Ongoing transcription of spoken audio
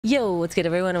Yo, what's good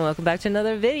everyone, and welcome back to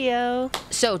another video.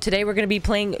 So today we're going to be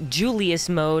playing Julius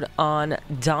mode on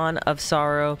Dawn of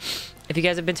Sorrow. If you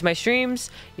guys have been to my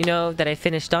streams, you know that I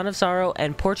finished Dawn of Sorrow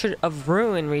and Portrait of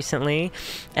Ruin recently.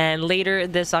 And later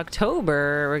this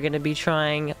October, we're going to be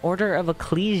trying Order of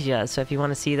Ecclesia. So if you want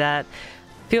to see that,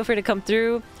 feel free to come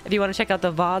through. If you want to check out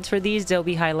the VODs for these, they'll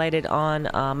be highlighted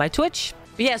on my Twitch.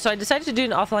 But yeah, so I decided to do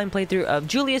an offline playthrough of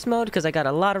Julius mode because I got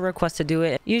a lot of requests to do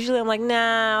it. Usually I'm like,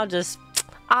 nah,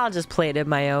 I'll just play it in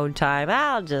my own time.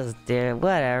 I'll just do it,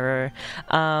 whatever.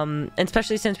 And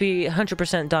especially since we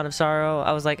 100% Dawn of Sorrow,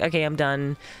 I was like, okay, I'm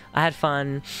done. I had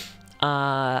fun.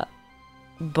 But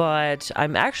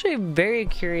I'm actually very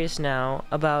curious now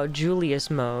about Julius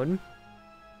mode.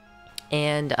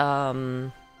 And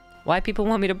why people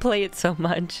want me to play it so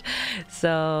much.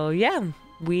 So yeah,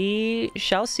 we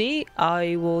shall see.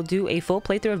 I will do a full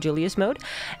playthrough of Julius mode.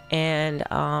 And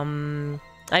I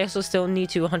also still need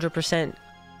to 100%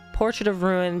 Portrait of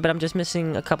Ruin, but I'm just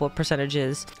missing a couple of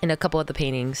percentages in a couple of the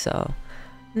paintings, so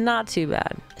not too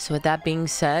bad. So with that being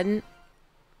said,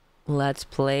 let's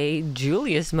play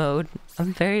Julius mode.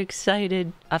 I'm very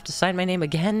excited. I have to sign my name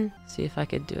again. See if I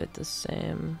could do it the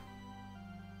same.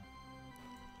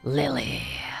 Lily.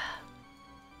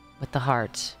 With the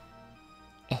heart.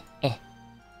 There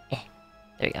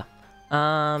we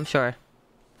go. Sure.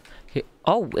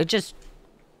 Oh, it just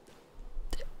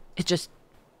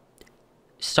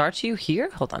starts you here?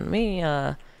 Hold on, let me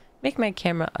make my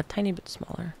camera a tiny bit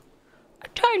smaller. A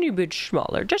tiny bit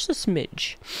smaller, just a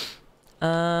smidge.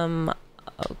 Okay,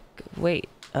 wait.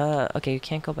 Okay, you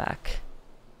can't go back.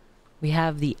 We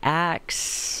have the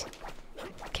axe.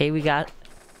 Okay, we got...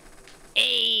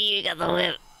 Hey, we got the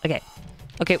whip. Okay.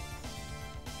 Okay.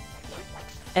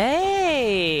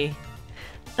 Hey!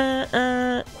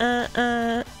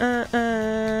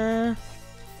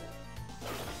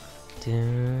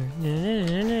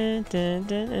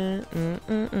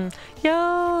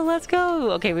 Yo, let's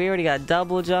go. Okay, we already got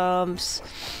double jumps.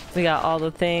 We got all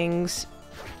the things.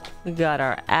 We got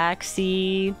our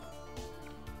axie.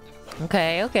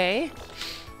 Okay.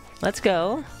 Let's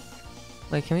go.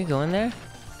 Wait, can we go in there?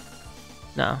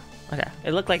 No. Okay.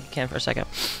 It looked like you can for a second.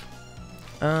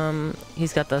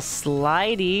 He's got the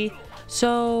slidey.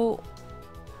 So...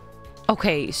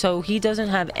 Okay, so he doesn't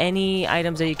have any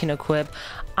items that you can equip.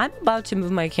 I'm about to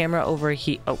move my camera over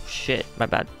here. Oh shit, my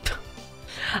bad.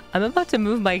 I'm about to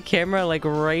move my camera like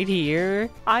right here.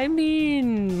 I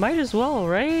mean, might as well,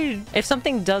 right? If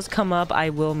something does come up,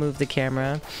 I will move the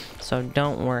camera. So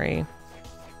don't worry.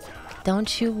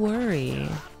 Don't you worry.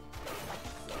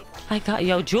 I got...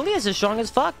 Yo, Julius is strong as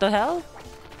fuck, the hell?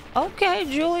 Okay,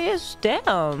 Julius,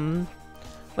 damn.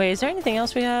 Wait, is there anything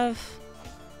else we have?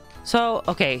 So,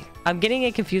 okay, I'm getting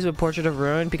it confused with Portrait of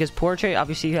Ruin because Portrait,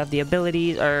 obviously you have the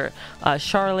abilities, or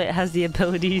Charlotte has the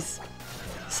abilities.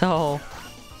 So,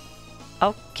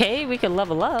 okay, we can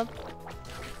level up.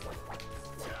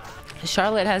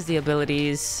 Charlotte has the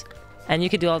abilities, and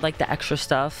you could do all like the extra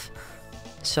stuff.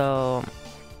 So,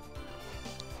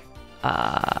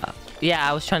 yeah,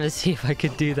 I was trying to see if I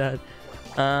could do that.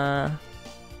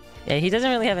 Yeah, he doesn't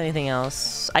really have anything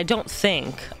else. I don't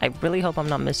think. I really hope I'm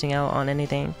not missing out on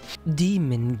anything.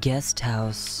 Demon Guest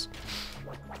House.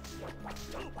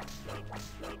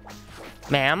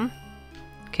 Ma'am?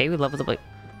 Okay, we leveled up.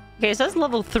 Okay, it says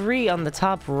level 3 on the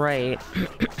top right.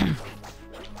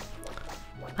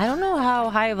 I don't know how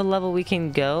high of a level we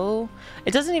can go.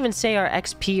 It doesn't even say our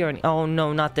XP or any... Oh,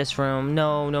 no, not this room.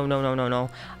 No.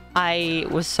 I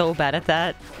was so bad at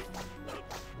that.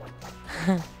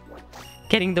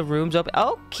 Getting the rooms open.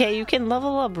 Okay, you can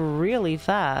level up really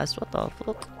fast. What the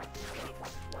fuck?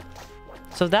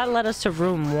 So that led us to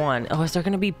room 1. Oh, is there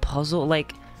gonna be puzzle?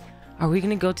 Like, are we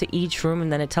gonna go to each room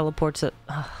and then it teleports it?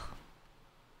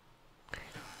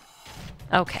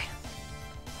 Okay.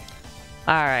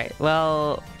 Alright,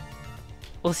 well,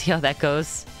 we'll see how that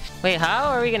goes. Wait, how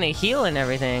are we gonna heal and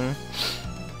everything?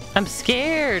 I'm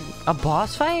scared. A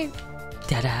boss fight?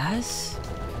 Deadass?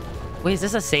 Wait, is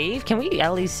this a save? Can we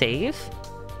at least save?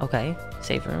 Okay,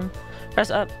 save room. Press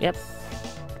up, yep.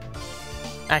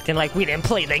 Acting like we didn't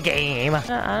play the game. I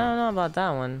don't know about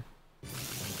that one.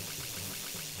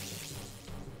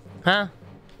 Huh?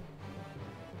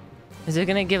 Is it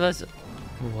gonna give us...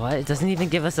 What? It doesn't even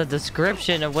give us a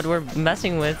description of what we're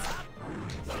messing with.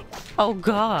 Oh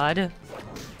god.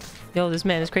 Yo, this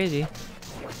man is crazy.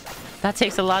 That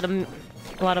takes a lot of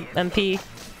MP.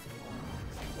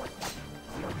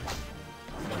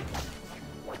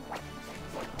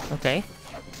 Okay.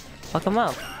 Fuck him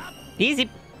up. Easy.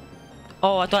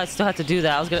 Oh, I thought I still had to do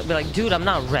that. I was gonna be like, dude, I'm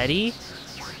not ready.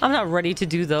 I'm not ready to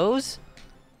do those.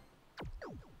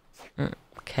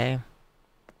 Okay.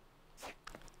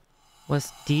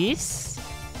 What's this?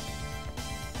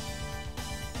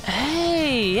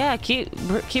 Hey, yeah, keep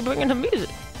bringing the music.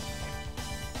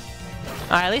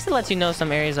 Alright, at least it lets you know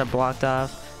some areas are blocked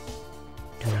off.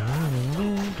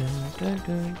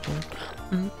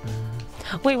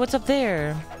 Wait, what's up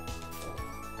there?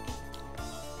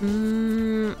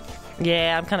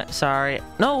 Yeah, I'm kind of sorry.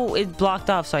 No, it's blocked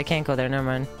off, so I can't go there. Never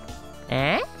mind.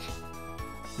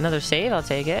 Another save? I'll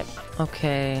take it.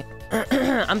 Okay.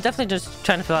 I'm definitely just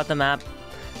trying to fill out the map.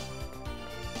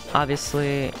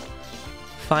 Obviously,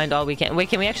 find all we can. Wait,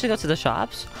 can we actually go to the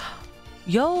shops?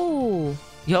 Yo!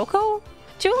 Yoko?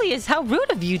 Julius, how rude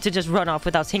of you to just run off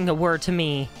without saying a word to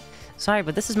me. Sorry,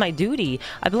 but this is my duty.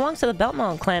 I belong to the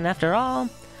Belmont clan after all.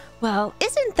 Well,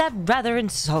 isn't that rather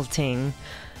insulting?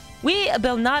 We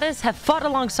Belnadas have fought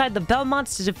alongside the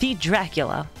Belmonts to defeat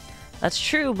Dracula. That's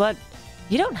true, but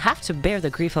you don't have to bear the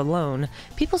grief alone.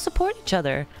 People support each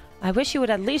other. I wish you would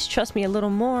at least trust me a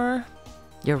little more.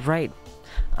 You're right.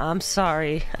 I'm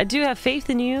sorry. I do have faith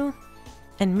in you.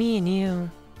 And me in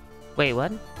you. Wait,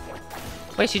 what?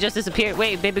 Wait, she just disappeared.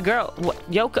 Wait, baby girl. What?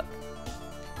 Yoko.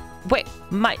 Wait,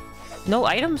 no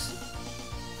items?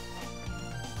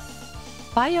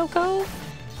 Bye, Yoko.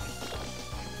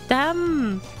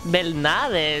 Damn.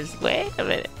 Belnades. Wait a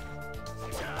minute.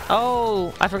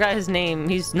 Oh, I forgot his name.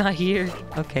 He's not here.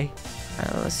 Okay.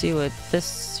 Let's see where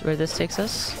this takes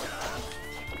us.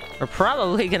 We're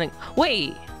probably gonna...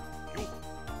 Wait!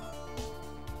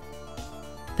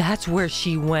 That's where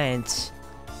she went.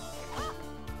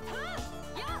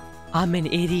 I'm an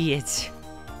idiot.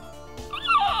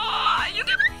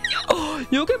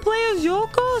 You can play as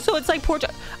Yoko? So it's like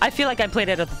I feel like I played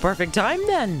it at the perfect time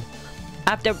then.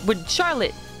 After with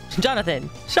Charlotte, Jonathan,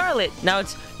 Charlotte. Now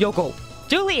it's Yoko.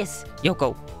 Julius,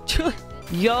 Yoko.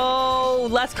 Yo,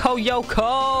 let's go,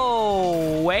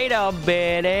 Yoko. Wait a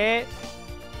minute.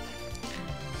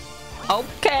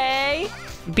 Okay.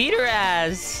 Beat her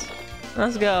ass.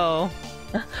 Let's go.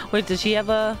 Wait, does she have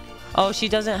a... Oh, she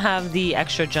doesn't have the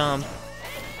extra jump.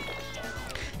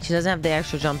 She doesn't have the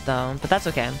extra jump though, but that's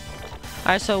okay.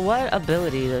 Alright, so what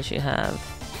ability does she have?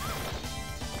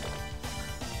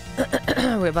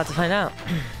 We're about to find out.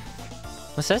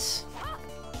 What's this?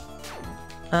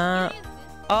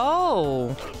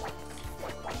 Oh!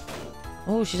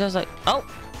 Oh, she does like... Oh!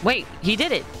 Wait, he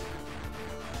did it!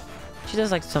 She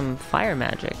does like some fire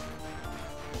magic.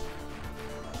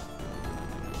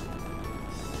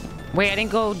 Wait, I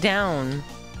didn't go down.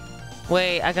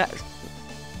 Wait, I got...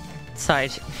 Sorry.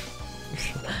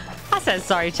 I said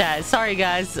sorry, chat. Sorry,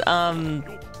 guys. I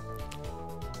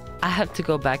have to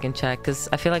go back and check because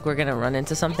I feel like we're gonna run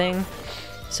into something.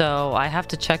 So I have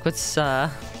to check what's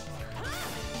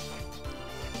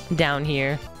down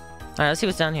here. Alright, let's see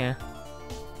what's down here.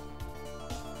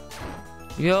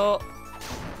 Yo.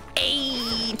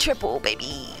 Hey, triple,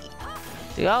 baby.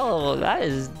 Yo, that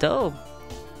is dope.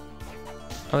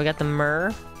 Oh, we got the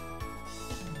myrrh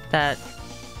that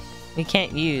we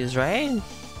can't use, right?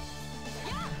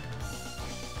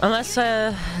 Unless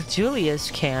Julius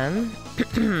can.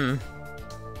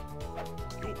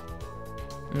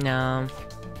 No.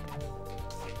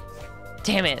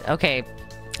 Damn it. Okay.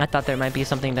 I thought there might be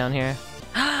something down here.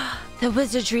 The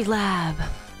wizardry lab.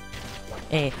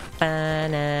 Hey.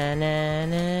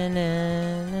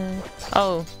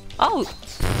 Oh. Oh.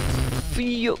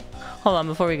 Hold on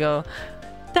before we go.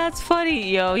 That's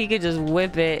funny. Yo, he could just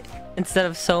whip it instead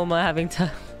of Soma having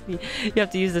to... You have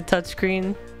to use the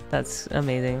touchscreen. That's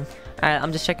amazing. Alright,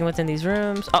 I'm just checking what's in these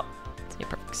rooms. Oh, it's a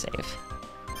perfect save.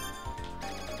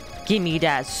 Give me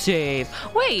that save.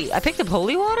 Wait, I picked up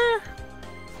holy water?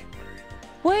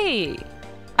 Wait,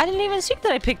 I didn't even see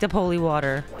that I picked up holy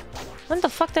water. When the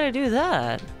fuck did I do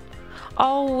that?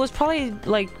 Oh, it was probably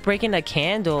like breaking a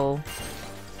candle.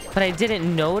 But I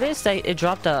didn't notice that it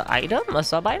dropped a item, a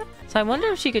sub item. So I wonder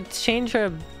if she could change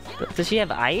her... Does she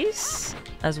have ice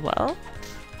as well?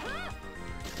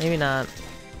 Maybe not.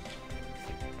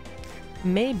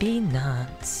 Maybe not.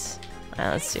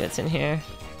 Alright, let's see what's in here.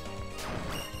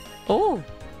 Oh!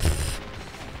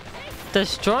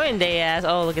 Destroying they ass.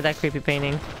 Oh, look at that creepy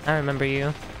painting. I remember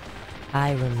you.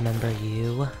 I remember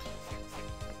you.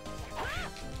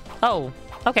 Oh,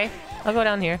 okay. I'll go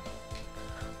down here.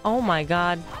 Oh my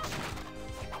god.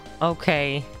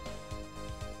 Okay.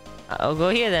 I'll go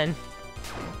here then.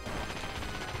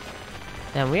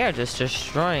 And we are just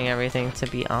destroying everything, to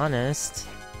be honest.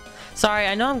 Sorry,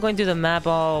 I know I'm going through the map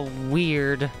all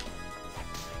weird.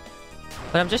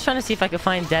 But I'm just trying to see if I can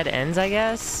find dead ends, I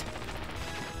guess.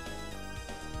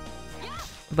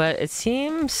 But it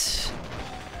seems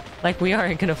like we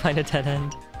aren't gonna find a dead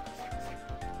end.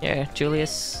 Here,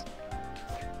 Julius.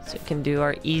 So we can do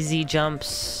our easy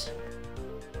jumps.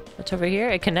 What's over here?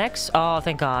 It connects? Oh,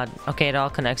 thank God. Okay, it all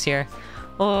connects here.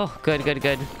 Oh, good, good,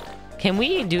 good. Can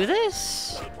we do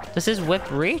this? Does this whip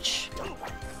reach?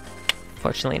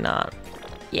 Fortunately not.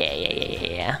 Yeah, yeah, yeah,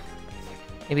 yeah, yeah.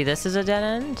 Maybe this is a dead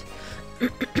end?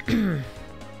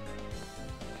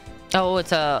 Oh,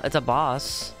 it's a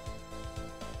boss.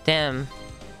 Damn.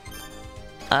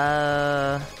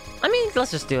 I mean,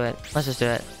 let's just do it. Let's just do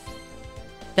it.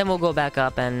 Then we'll go back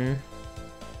up and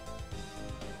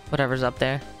whatever's up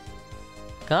there.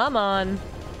 Come on.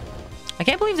 I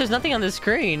can't believe there's nothing on the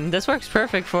screen. This works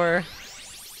perfect for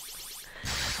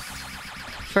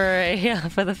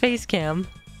the face cam.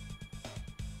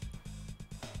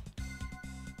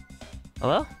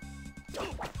 Hello?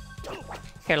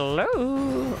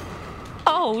 Hello?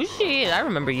 Oh shit, I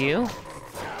remember you.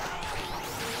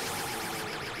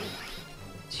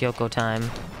 It's Yoko time.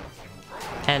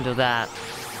 Handle that.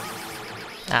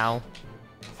 Ow.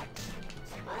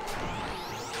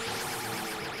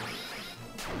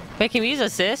 Wait, can we use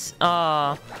assist?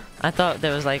 Oh, I thought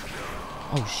there was like...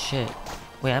 Oh shit.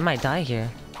 Wait, I might die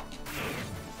here.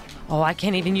 Oh, I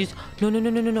can't even use... No, no, no,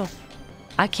 no, no, no.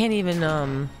 I can't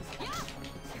even,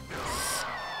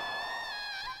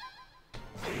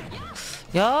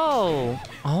 Yo!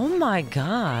 Oh my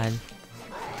God.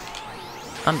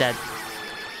 I'm dead.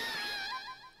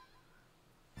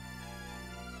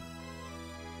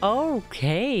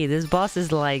 Okay, this boss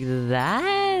is like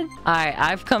that? Alright,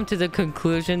 I've come to the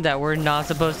conclusion that we're not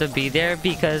supposed to be there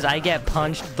because I get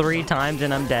punched 3 times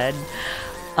and I'm dead.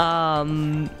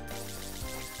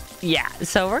 Yeah,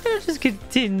 so we're gonna just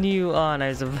continue on,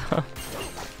 I suppose.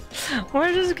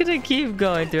 We're just gonna keep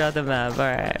going throughout the map,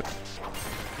 alright.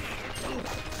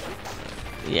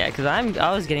 Yeah, because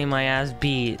I was getting my ass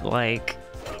beat, like...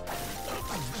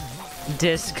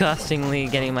 disgustingly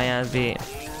getting my ass beat.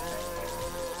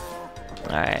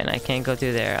 Alright, and I can't go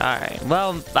through there. Alright,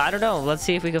 well, I don't know. Let's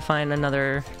see if we can find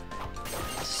another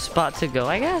spot to go,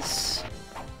 I guess.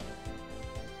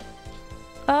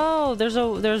 Oh,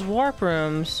 there's warp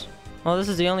rooms. Well, this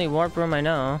is the only warp room I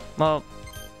know. Well,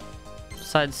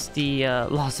 besides the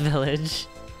Lost Village.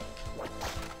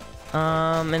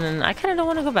 And then I kind of don't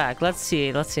want to go back. Let's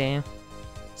see.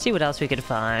 See what else we could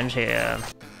find here.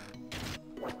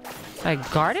 A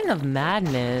Garden of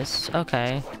Madness.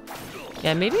 Okay.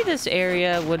 Yeah, maybe this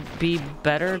area would be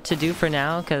better to do for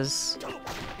now, because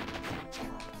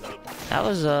that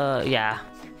was, yeah.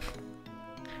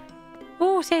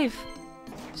 Ooh, save.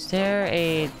 Is there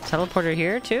a teleporter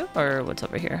here, too? Or what's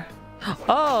over here?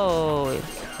 Oh,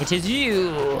 it is you.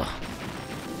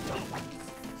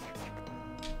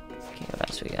 Okay, what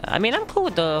else we got? I mean, I'm cool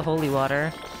with the holy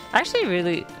water. I actually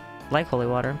really like holy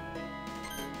water.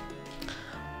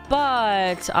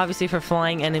 But, obviously for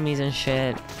flying enemies and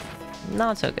shit,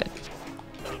 not so good.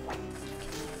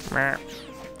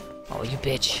 Oh, you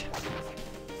bitch.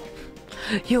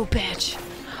 You bitch.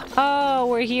 Oh,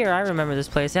 we're here. I remember this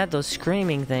place. They had those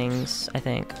screaming things, I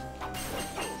think.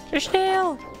 There's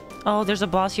Snail. Oh, there's a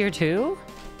boss here too?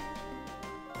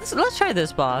 Let's try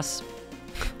this boss.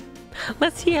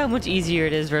 Let's see how much easier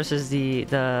it is versus the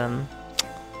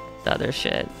other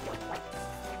shit.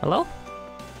 Hello?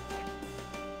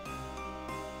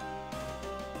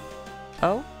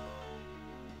 Oh?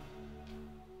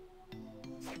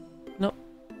 No.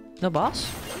 No boss?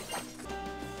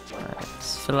 Alright,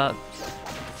 let's fill out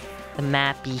the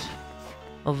mappy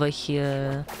over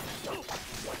here.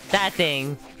 That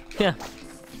thing! Yeah.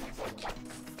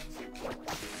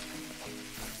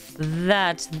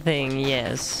 That thing,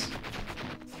 yes.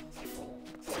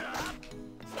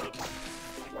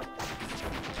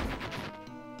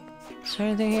 Is there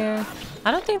anything here?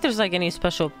 I don't think there's like any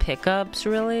special pickups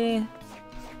really.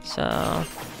 So...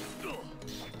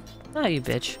 Oh, you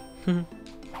bitch.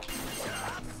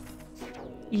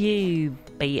 You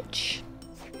bitch.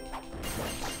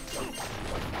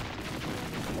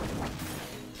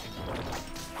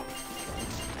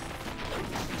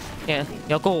 Yeah,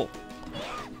 Yoko.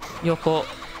 Yoko.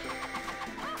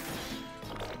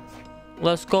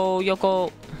 Let's go,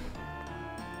 Yoko.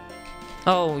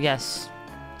 Oh, yes.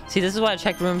 See, this is why I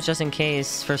check rooms just in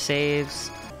case for saves.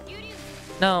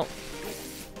 No.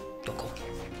 Yoko.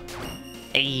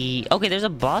 Hey. Okay, there's a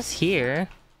boss here.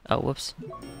 Oh, whoops.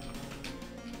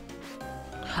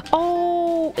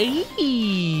 Oh,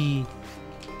 hey.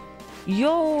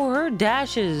 Yo, her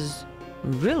dash is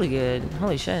really good.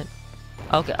 Holy shit.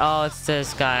 Okay, oh, it's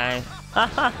this guy. Ha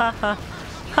ha ha ha.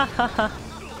 Ha ha ha.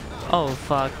 Oh,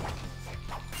 fuck.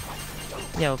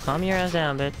 Yo, calm your ass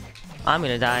down, bitch. I'm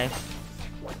gonna die.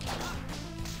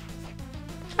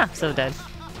 I'm so dead.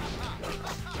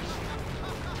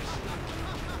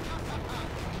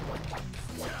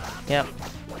 Yep.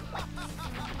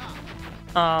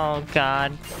 Oh,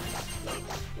 God.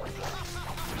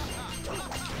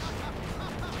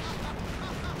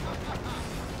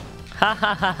 Ha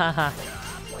ha ha ha ha.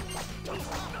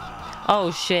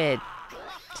 Oh, shit.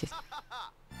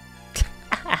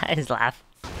 His laugh.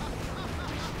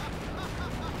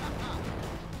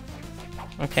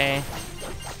 Okay. I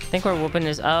think we're whooping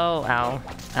his... Oh, ow.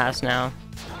 Ass now.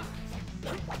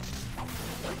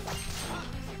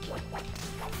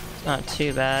 Not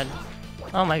too bad.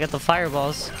 Oh my god, the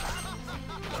fireballs.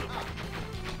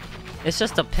 It's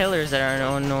just the pillars that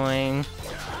are annoying.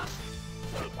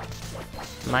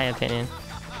 In my opinion.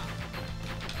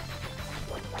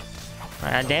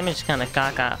 Alright, damage kind of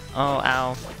caca. Oh,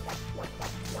 ow.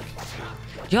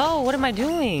 Yo, what am I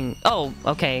doing? Oh,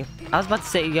 okay. I was about to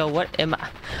say, yo, what am I?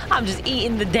 I'm just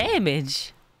eating the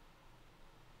damage.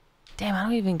 Damn, I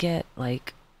don't even get,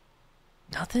 like,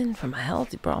 nothing for my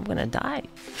health. Bro, I'm gonna die.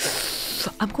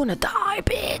 I'm gonna die,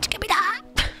 bitch. Give me that.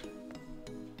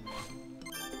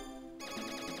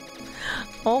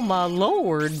 Oh, my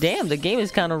lord. Damn, the game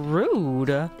is kind of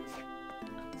rude.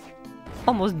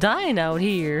 Almost dying out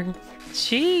here.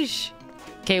 Sheesh.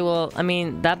 Okay, well, I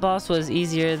mean, that boss was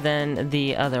easier than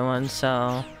the other one,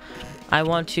 so I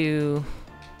want to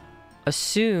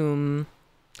assume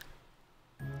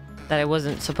that I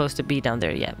wasn't supposed to be down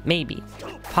there yet. Maybe.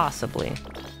 Possibly.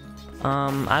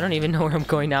 I don't even know where I'm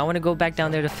going now. I want to go back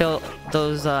down there to fill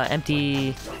those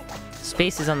empty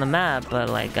spaces on the map, but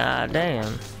like, god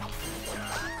damn.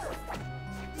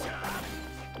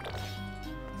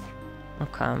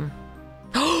 Okay.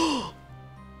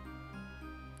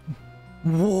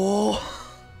 Whoa.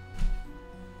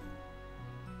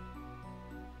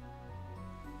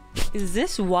 Is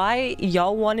this why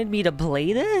y'all wanted me to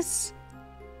play this?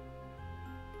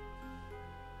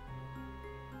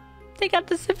 They got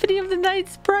the Symphony of the Night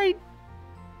sprite.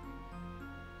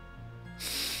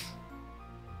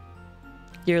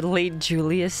 You're late,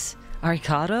 Julius.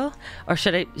 Arcado? Or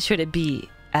should it be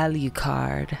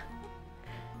Alucard?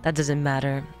 That doesn't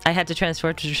matter. I had to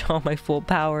transfer to draw my full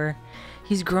power.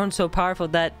 He's grown so powerful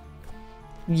that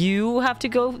you have to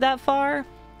go that far?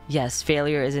 Yes,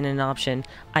 failure isn't an option.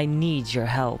 I need your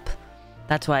help.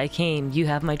 That's why I came. You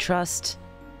have my trust.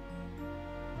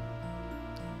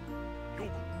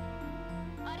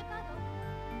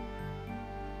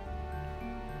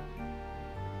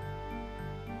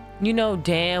 You know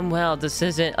damn well this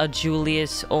isn't a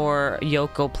Julius or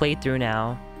Yoko playthrough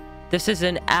now. This is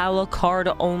an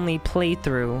Alucard only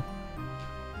playthrough.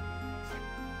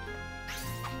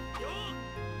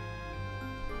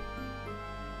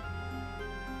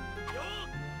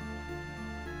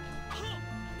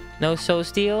 No so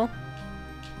steel?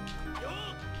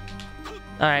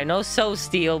 Alright, no so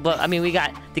steel, but I mean we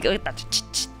got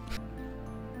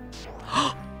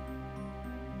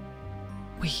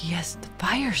wait, yes, the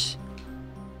fires.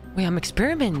 Wait, I'm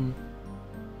experimenting.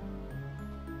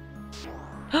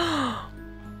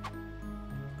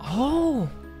 Oh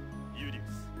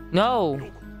no.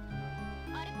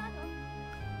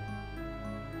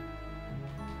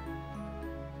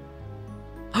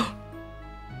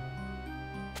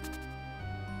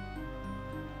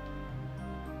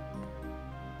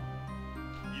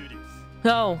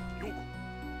 No.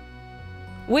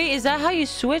 Wait, is that how you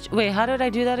switch? Wait, how did I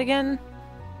do that again?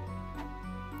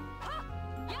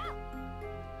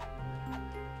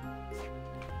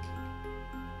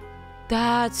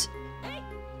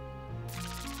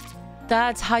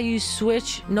 That's how you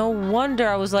switch. No wonder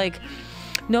I was like,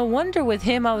 no wonder with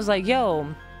him I was like,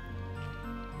 yo,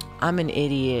 I'm an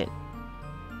idiot.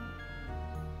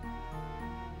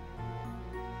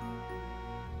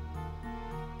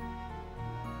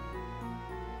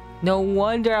 No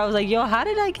wonder I was like, yo, how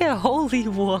did I get holy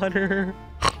water?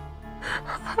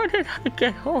 How did I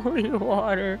get holy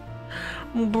water?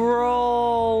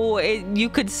 Bro, you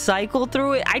could cycle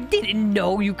through it? I didn't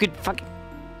know you could fucking...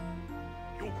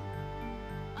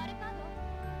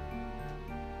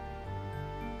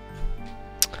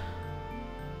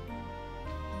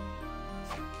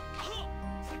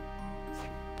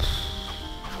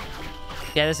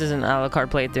 Yeah, this is an Alucard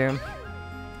playthrough.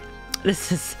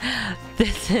 This is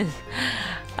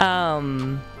an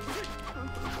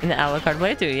Alucard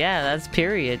playthrough. Yeah, that's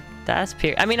period. That's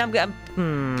period. I mean,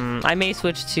 I may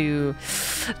switch to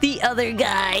the other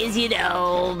guys, you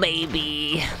know,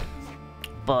 maybe.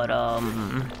 But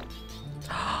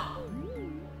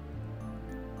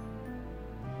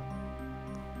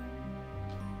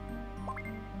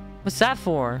what's that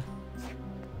for?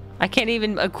 I can't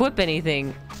even equip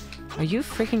anything. Are you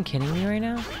freaking kidding me right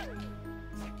now?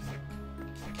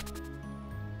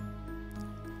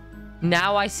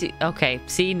 Now I see. Okay,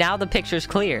 see, now the picture's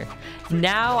clear.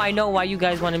 Now I know why you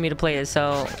guys wanted me to play this.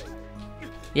 So,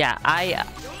 yeah,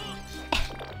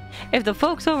 if the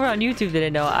folks over on YouTube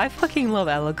didn't know, I fucking love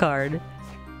Alucard.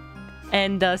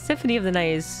 And Symphony of the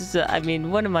Night is, I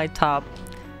mean, one of my top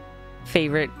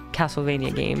favorite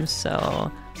Castlevania games.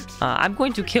 So, I'm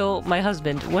going to kill my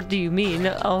husband. What do you mean?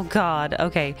 Oh God.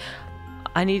 Okay,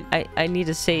 I need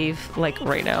to save like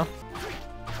right now.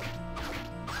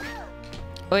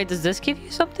 Wait, does this give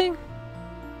you something?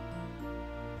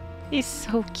 He's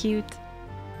so cute,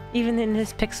 even in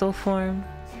his pixel form.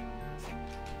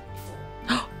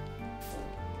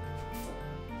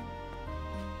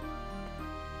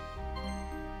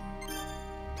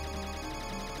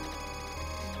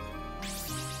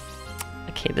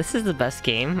 Okay, this is the best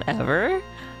game ever.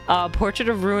 Portrait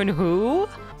of Ruin who?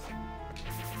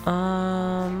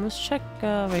 Let's check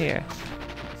over here.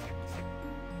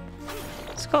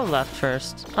 Let's go left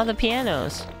first. Oh, the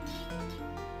pianos.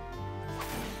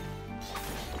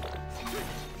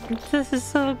 This is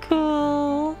so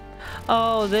cool.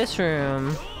 Oh, this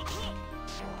room.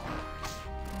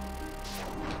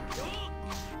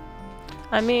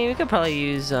 I mean, we could probably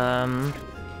use,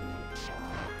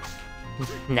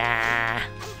 Nah.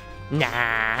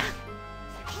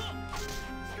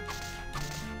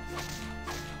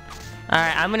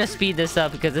 Alright, I'm gonna speed this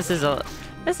up because this is a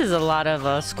lot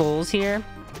of skulls here.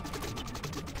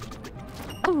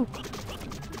 Ooh.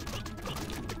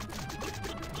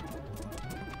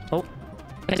 Oh.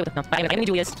 No, I need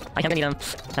Julius. I can't need him.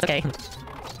 That's okay.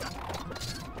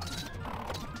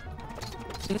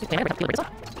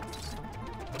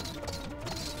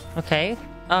 Okay.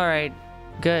 Alright.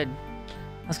 Good.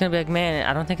 I was gonna be like, man,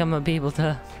 I don't think I'm gonna be able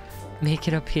to make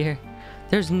it up here.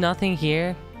 There's nothing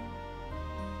here.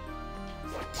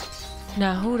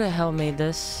 Now, who the hell made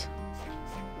this?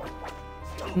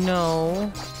 No.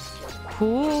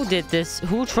 Who did this?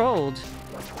 Who trolled?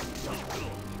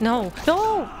 No.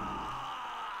 No!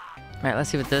 Alright, let's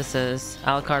see what this is.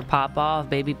 Alucard pop off,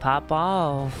 baby pop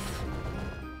off.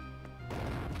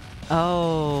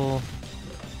 Oh.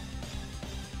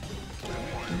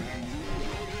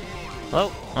 Oh,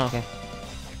 okay.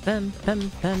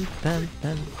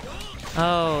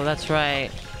 Oh, that's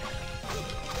right.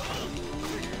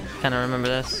 Kind of remember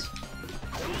this.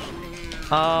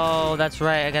 Oh, that's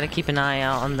right. I gotta keep an eye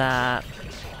out on that.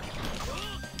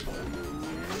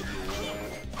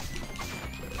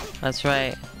 That's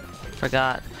right.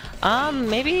 Forgot.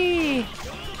 Maybe...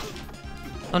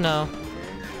 Oh, no.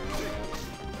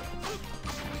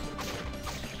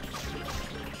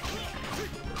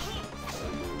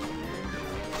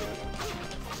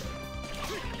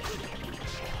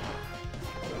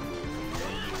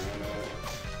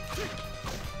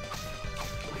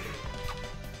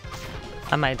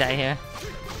 I might die here.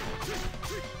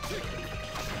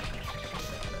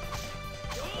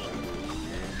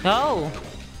 No!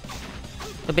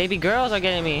 The baby girls are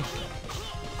getting me.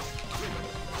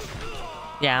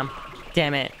 Yeah.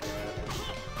 Damn it.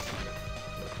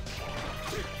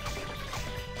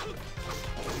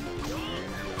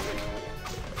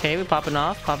 Okay, we're popping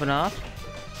off, popping off.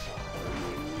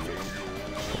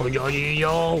 Oh,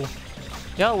 yo.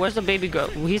 Yo, where's the baby girl?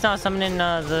 He's not summoning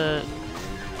the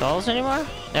dolls anymore?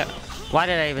 Yeah. Why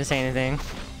did I even say anything?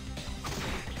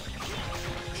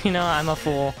 You know, I'm a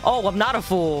fool. Oh, I'm not a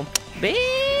fool. Bitch!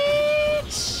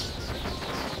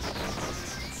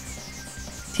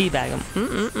 Teabag him.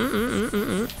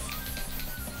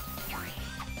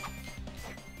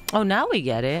 Oh, now we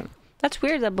get it. That's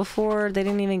weird that before they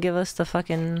didn't even give us the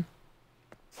fucking...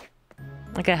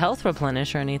 like a health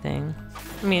replenish or anything.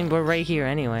 I mean, we're right here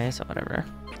anyway, so whatever.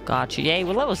 Gotcha. Yay,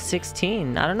 we're level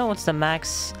 16. I don't know what's the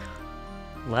max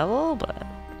level, but...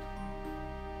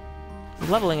 I'm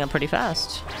leveling up pretty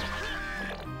fast.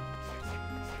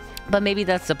 But maybe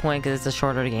that's the point, because it's a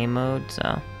shorter game mode,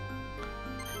 so...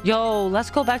 Yo,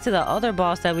 let's go back to the other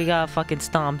boss that we got fucking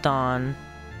stomped on.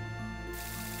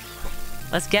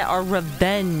 Let's get our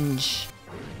revenge.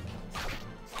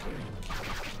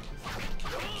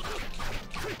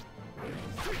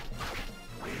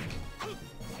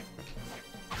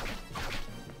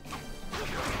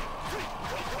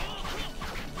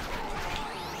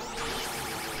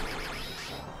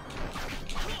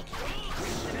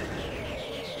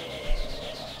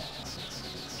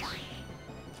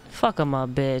 Fuck him up,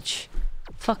 bitch.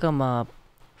 Fuck him up.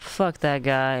 Fuck that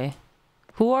guy.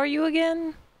 Who are you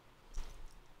again?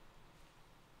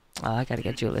 Oh, I gotta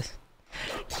get Julius.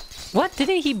 What?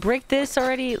 Didn't he break this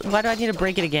already? Why do I need to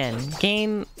break it again?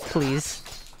 Game, please.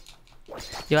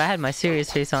 Yo, I had my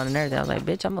serious face on and everything. I was like,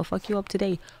 bitch, I'm gonna fuck you up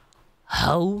today.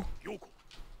 Ho?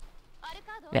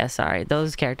 Yeah, sorry.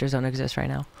 Those characters don't exist right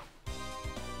now.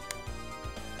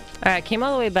 Alright, came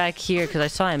all the way back here because I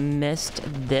saw I missed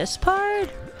this part.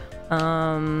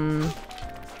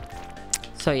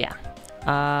 So yeah.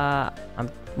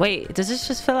 Wait, does this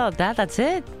just fill out that? That's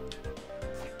it?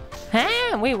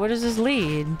 Huh? Wait, where does this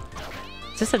lead?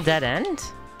 Is this a dead end?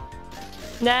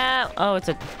 No. Oh, it's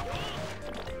a...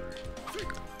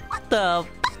 What the...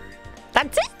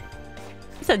 That's it?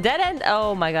 It's a dead end?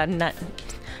 Oh my god, not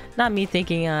me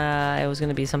thinking it was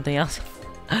gonna be something else.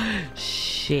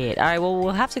 Shit. Alright, well,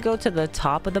 we'll have to go to the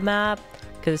top of the map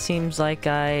because it seems like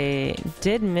I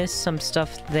did miss some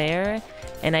stuff there.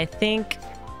 And I think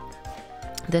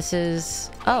this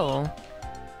is... Oh.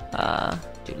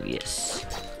 Julius.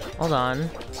 Hold on.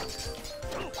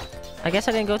 I guess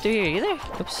I didn't go through here either.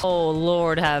 Oops. Oh,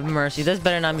 Lord have mercy. This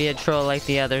better not be a troll like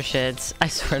the other shits. I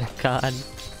swear to God.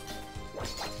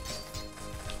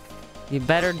 You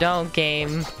better don't,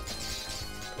 game.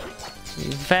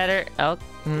 You better... Oh.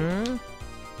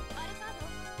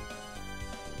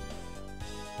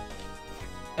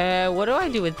 What do I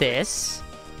do with this?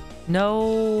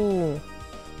 No.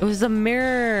 It was the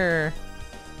mirror.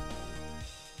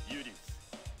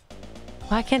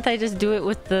 Why can't I just do it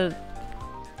with the...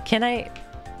 Can I...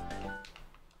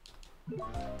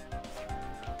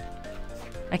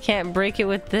 I can't break it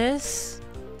with this?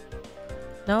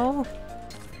 No?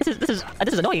 This is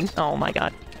annoying. Oh my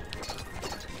god.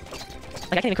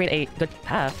 Like, I can't even create a good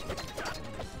path.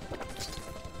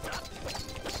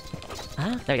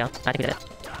 Ah, there we go. I think we did it.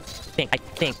 I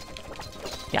think.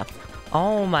 Yeah.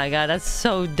 Oh my god, that's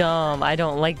so dumb. I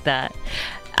don't like that.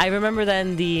 I remember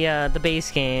then the base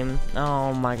game.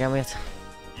 Oh my god, we have to...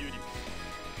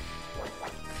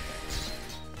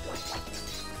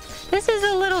 This is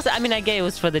a little... I mean, I get it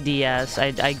was for the DS.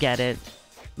 I get it.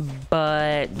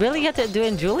 But really, you have to do it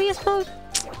in Julius mode?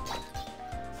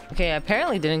 Okay, I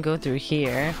apparently didn't go through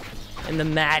here. In the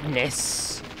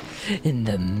madness. In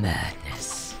the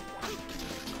madness.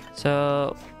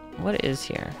 So, what is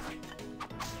here?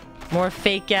 More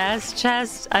fake ass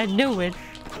chests? I knew it.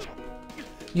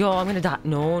 Yo, I'm gonna die.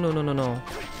 No, no, no, no, no.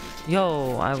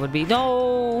 Yo, I would be...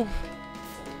 No!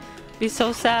 Be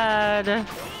so sad.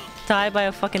 Die by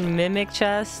a fucking mimic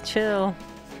chest? Chill.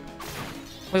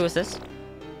 Wait, what's this?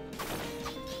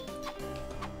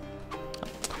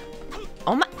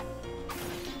 Oh my...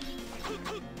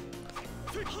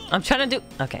 I'm trying to do...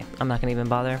 Okay, I'm not gonna even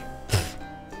bother.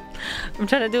 I'm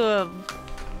trying to do a...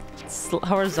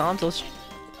 horizontal...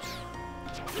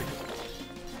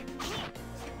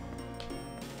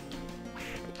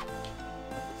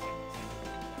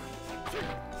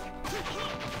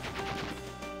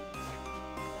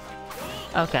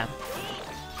 Okay.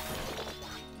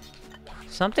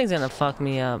 Something's gonna fuck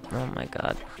me up. Oh my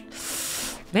god.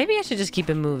 Maybe I should just keep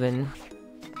it moving.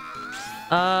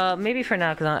 Maybe for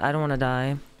now, because I don't want to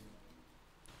die.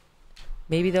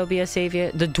 Maybe there'll be a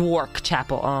savior. The Dwark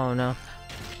Chapel. Oh no.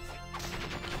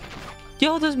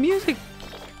 Yo, there's music.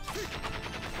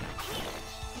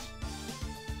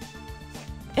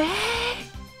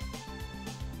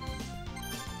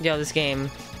 Yo, this game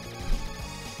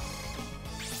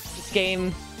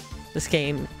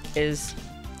is...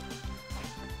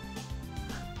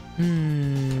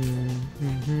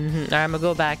 Alright, I'm gonna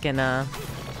go back and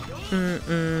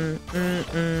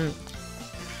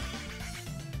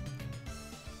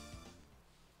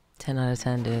 10 out of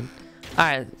 10, dude.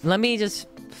 Alright, let me just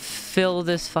fill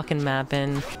this fucking map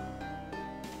in.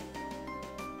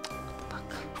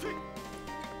 Fuck.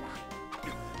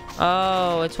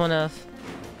 Oh, it's one of...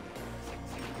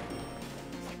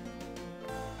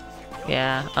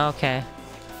 Yeah, okay.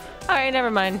 Alright,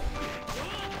 never mind.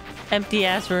 Empty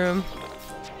ass room.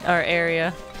 Or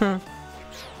area.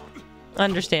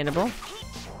 Understandable.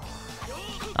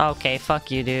 Okay, fuck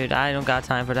you, dude. I don't got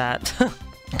time for that.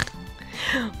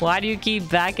 Why do you keep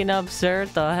backing up, sir?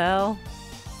 The hell?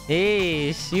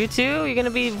 Eesh. You too? You're gonna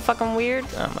be fucking weird?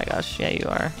 Oh my gosh, yeah, you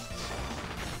are.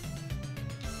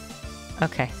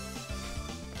 Okay.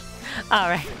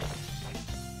 Alright.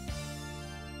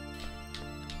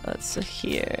 Let's see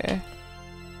here.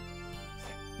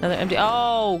 Another empty...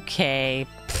 Okay.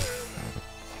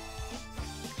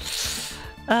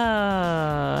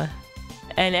 An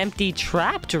empty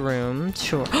trapped room?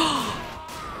 Sure.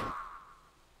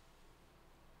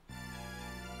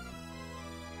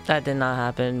 That did not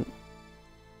happen.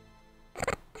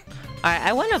 Alright,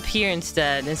 I went up here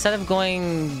instead. Instead of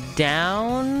going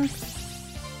down...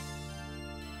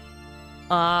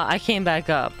 I came back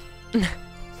up.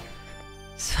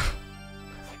 So,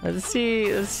 let's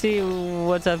see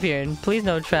what's up here. And please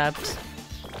no trapped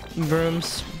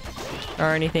brooms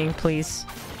or anything, please.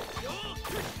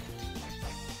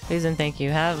 Please and thank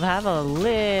you. Have a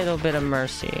little bit of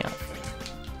mercy.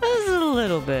 Just a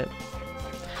little bit.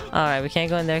 Alright, we can't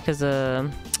go in there because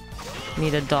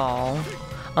need a doll.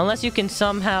 Unless you can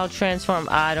somehow transform.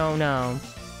 I don't know.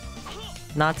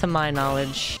 Not to my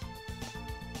knowledge.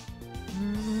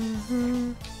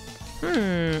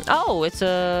 Oh, it's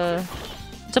a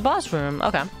boss room.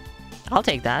 Okay. I'll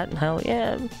take that. Hell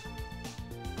yeah.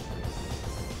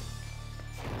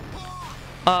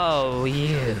 Oh,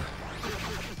 you.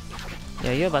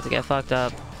 Yeah, you're about to get fucked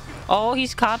up. Oh,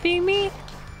 he's copying me?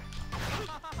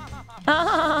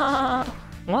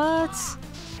 What?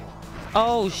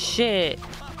 Oh, shit.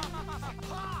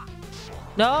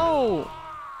 No.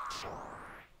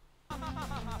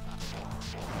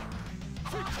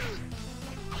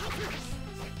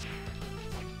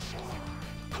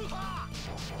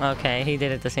 Okay, he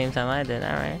did it at the same time I did.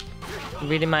 Alright. You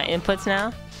reading my inputs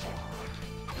now?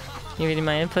 You reading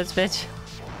my inputs, bitch?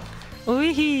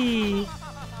 Wee.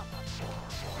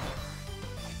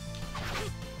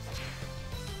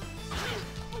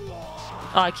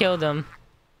 Oh, I killed him.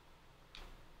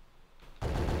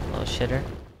 Little shitter.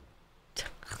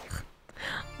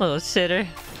 Little shitter.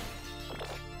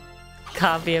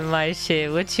 Copying my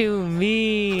shit. What you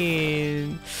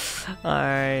mean?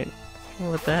 Alright.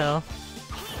 What the hell?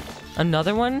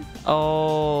 Another one?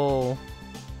 Oh.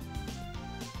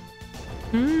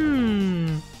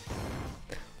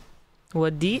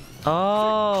 What deep?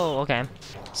 Oh, okay.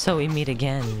 So we meet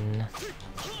again.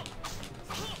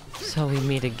 So we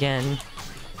meet again.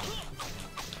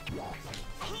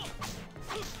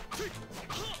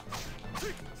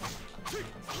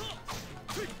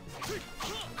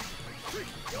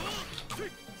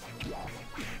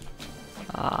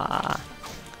 Ah.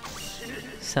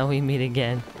 So we meet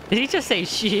again. Did he just say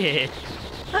shit?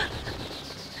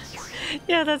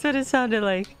 Yeah, that's what it sounded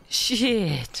like.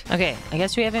 Shit. Okay, I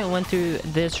guess we haven't went through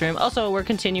this room. Also, we're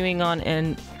continuing on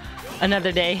in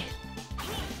another day.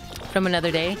 From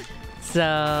another day. So,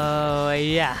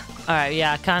 yeah. Alright,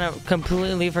 yeah, I kind of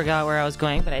completely forgot where I was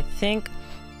going, but I think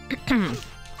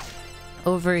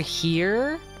over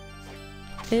here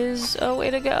is a way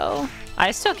to go.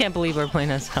 I still can't believe we're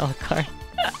playing as Alucard.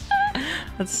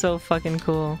 That's so fucking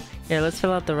cool. Here, let's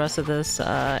fill out the rest of this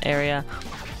area.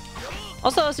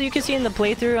 Also, so you can see in the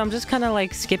playthrough, I'm just kind of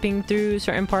like skipping through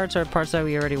certain parts or parts that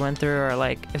we already went through, or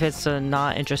like if it's a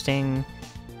not interesting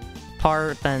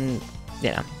part, then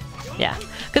yeah.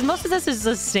 Because most of this is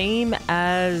the same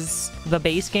as the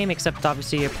base game, except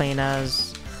obviously you're playing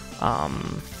as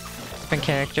different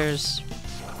characters.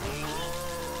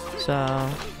 So,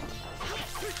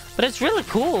 but it's really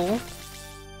cool.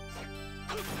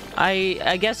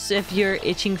 I guess if you're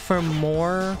itching for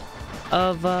more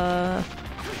of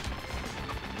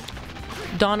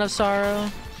Dawn of Sorrow,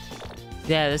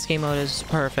 yeah, this game mode is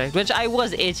perfect. Which I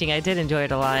was itching. I did enjoy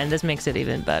it a lot, and this makes it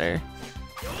even better.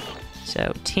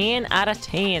 So 10 out of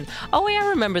 10. Oh yeah, I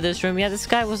remember this room. Yeah, this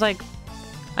guy was like,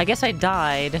 I guess I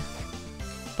died,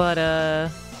 but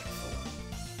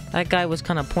that guy was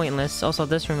kind of pointless. Also,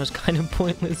 this room was kind of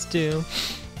pointless too.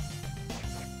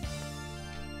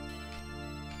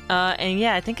 And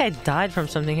yeah, I think I died from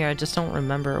something here. I just don't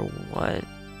remember what.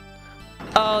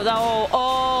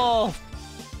 Oh!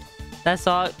 That's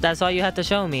all you had to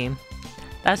show me.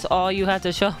 That's all you had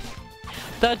to show.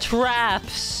 The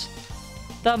traps.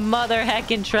 The mother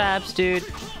heckin' traps, dude.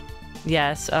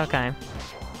 Yes, okay.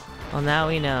 Well, now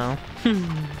we know.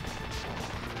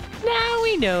 Now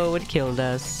we know what killed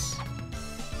us.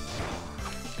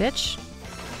 Bitch.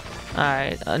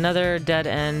 Alright, another dead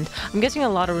end. I'm guessing a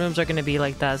lot of rooms are gonna be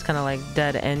like that. It's kind of like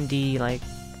dead endy, like,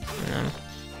 you know.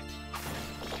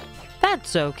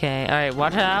 That's okay. Alright,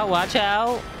 watch out, watch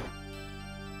out.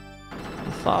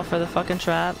 Fall for the fucking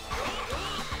trap.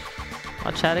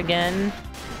 Watch out again.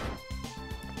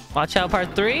 Watch out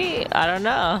part 3? I don't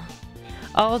know.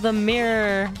 Oh, the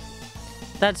mirror.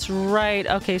 That's right.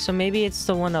 Okay, so maybe it's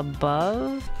the one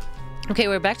above. Okay,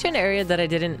 we're back to an area that I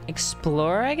didn't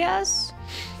explore, I guess.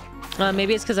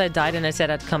 Maybe it's because I died and I said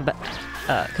I'd come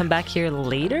back here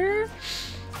later.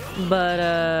 But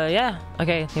yeah.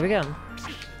 Okay, here we go.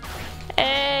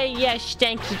 Hey, yeah,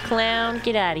 stanky clown,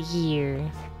 get out of here.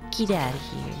 Get out of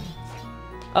here.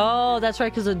 Oh, that's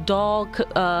right, because a doll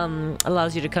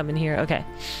allows you to come in here. Okay.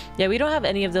 Yeah, we don't have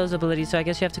any of those abilities, so I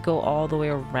guess you have to go all the way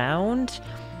around.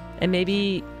 And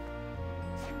maybe,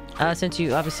 since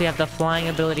you obviously have the flying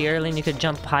ability early and you could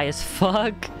jump high as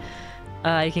fuck,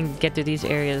 you can get through these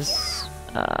areas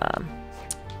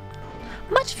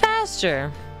much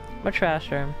faster. Much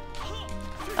faster.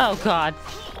 Oh, God.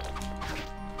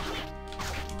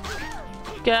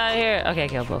 Get out of here. Okay,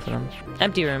 kill both of them.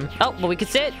 Empty room. Oh, but we could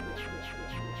sit.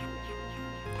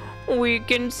 We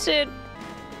can sit.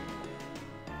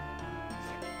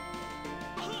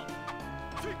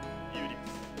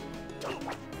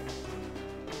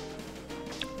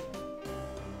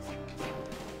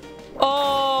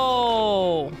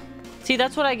 Oh! See,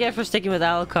 that's what I get for sticking with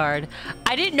Alucard.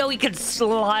 I didn't know he could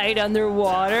slide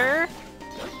underwater.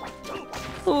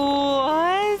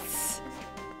 What?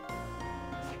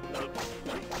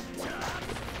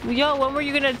 Yo, when were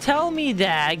you gonna tell me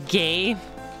that, game?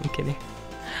 I'm kidding.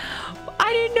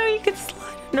 I didn't know you could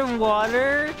slide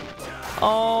underwater.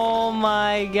 Oh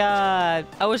my god.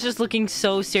 I was just looking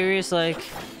so serious, like...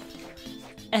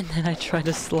 And then I tried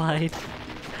to slide.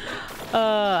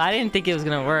 I didn't think it was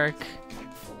gonna work.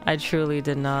 I truly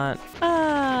did not.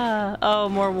 Oh,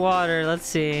 more water. Let's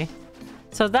see.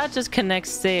 So that just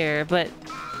connects there, but...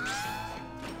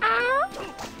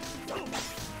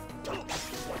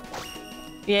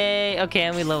 Yay. Okay,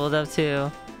 and we leveled up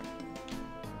too.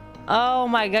 Oh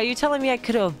my god, you telling me I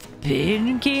could have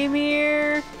came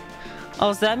here?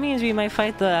 Oh, so that means we might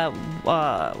fight the...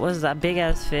 what is that big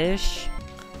ass fish?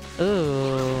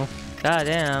 Ooh.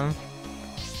 Goddamn.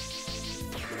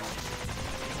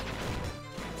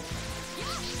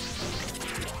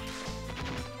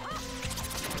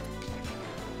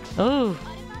 Oh,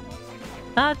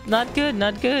 not good,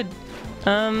 not good.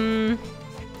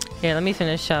 Here, let me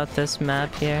finish out this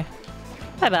map here.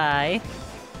 Bye bye.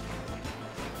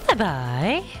 Bye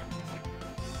bye.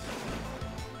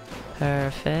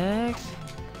 Perfect.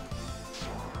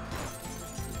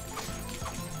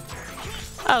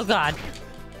 Oh god,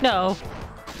 no,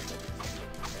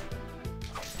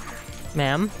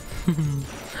 ma'am.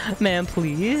 Ma'am,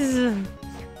 please.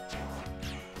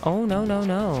 Oh no no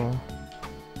no.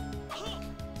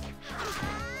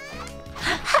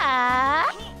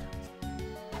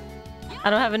 I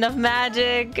don't have enough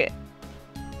magic.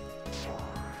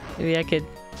 Maybe I could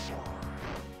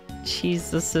cheese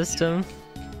the system.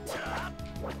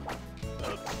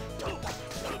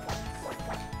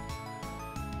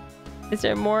 Is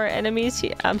there more enemies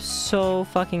here? I'm so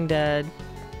fucking dead.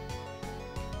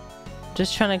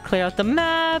 Just trying to clear out the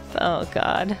map. Oh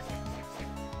god.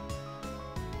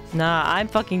 Nah, I'm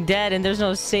fucking dead and there's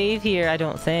no save here, I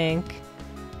don't think.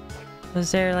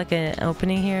 Was there like an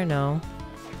opening here? No.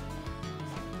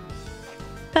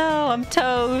 No, I'm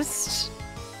toast.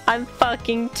 I'm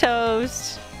fucking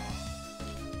toast.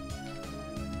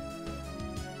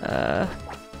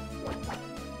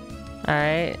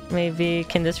 Alright, maybe...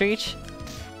 Can this reach?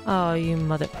 Oh, you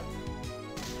mother...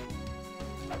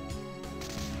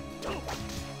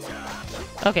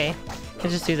 Okay, I'll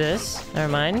just do this. Never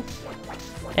mind.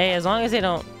 Hey, as long as they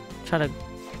don't try to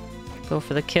go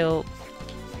for the kill...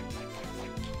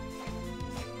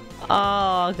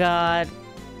 Oh god,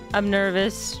 I'm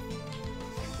nervous.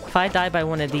 If I die by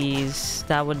one of these,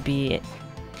 that would be it.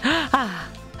 Ah,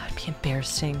 that would be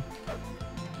embarrassing.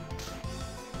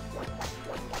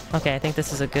 Okay, I think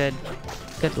this is a good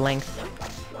length.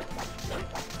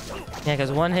 Yeah,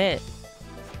 because one hit,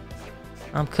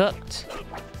 I'm cooked.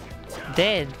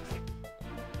 Dead.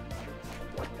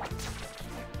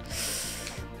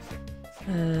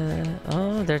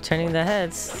 Oh, they're turning their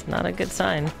heads. Not a good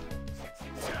sign.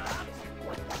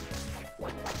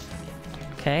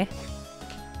 Okay.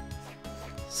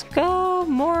 Let's go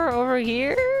more over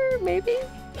here, maybe?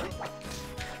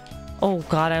 Oh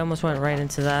god, I almost went right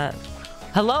into that.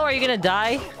 Hello, are you gonna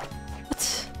die?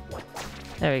 What?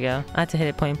 There we go. I had to hit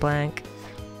it point blank.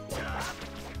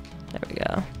 There we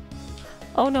go.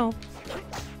 Oh no.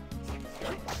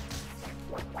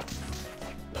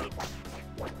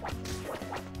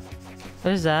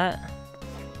 What is that?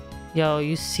 Yo,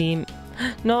 you seem...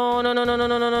 No, no, no, no, no,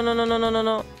 no, no, no, no, no, no, no,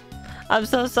 no. I'm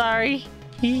so sorry.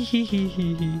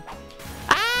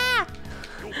 Ah!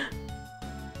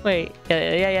 Wait,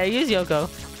 yeah, use Yoko.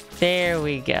 There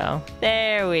we go.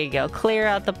 There we go. Clear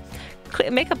out the...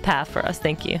 Make a path for us,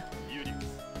 thank you.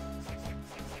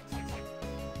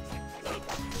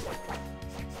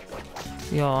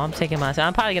 Yo, I'm taking my time.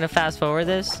 I'm probably gonna fast forward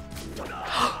this.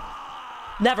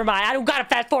 Never mind, I don't gotta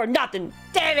fast forward nothing.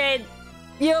 Damn it!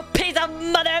 You piece of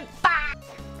mother...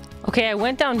 Okay, I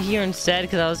went down here instead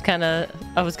because I was kind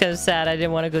of sad. I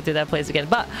didn't want to go through that place again.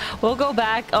 But we'll go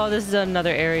back. Oh, this is another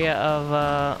area of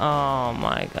oh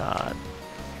my god.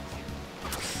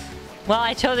 Well,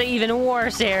 I chose an even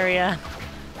worse area.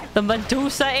 The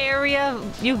Medusa area?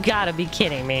 You gotta be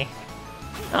kidding me.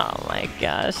 Oh my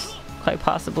gosh. Quite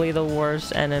possibly the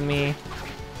worst enemy.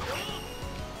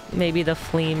 Maybe the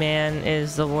Flea Man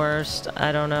is the worst.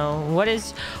 I don't know. What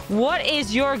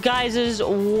is your guys'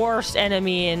 worst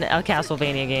enemy in a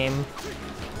Castlevania game?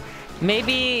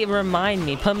 Maybe remind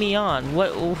me, put me on.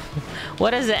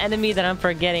 What is the enemy that I'm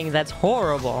forgetting that's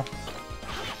horrible?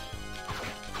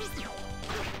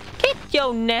 Get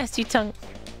your nasty tongue.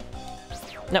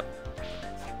 No.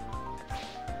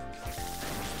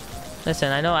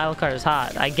 Listen, I know Alucard is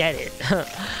hot. I get it.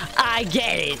 I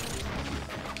get it.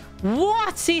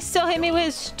 What? He still hit me with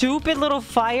his stupid little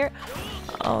fire?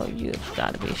 Oh, you've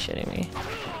got to be shitting me.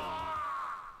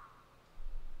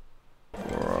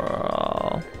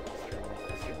 Bro.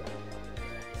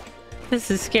 This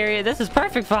is scary. This is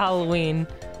perfect for Halloween.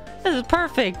 This is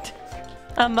perfect.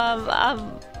 I'm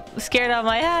scared out of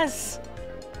my ass.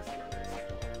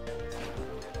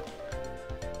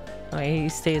 Okay, he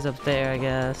stays up there, I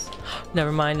guess.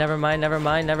 Never mind, never mind, never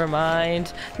mind, never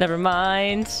mind. Never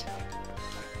mind.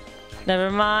 Never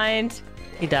mind.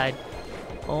 He died.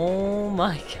 Oh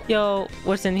my god. Yo,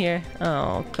 what's in here?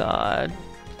 Oh god.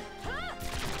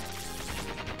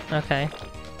 Okay.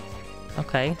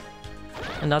 Okay.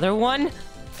 Another one?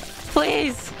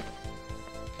 Please!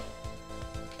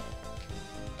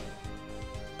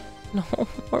 No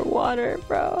more water,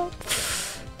 bro.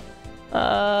 Is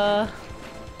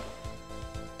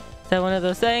that one of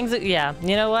those things? Yeah,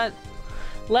 you know what?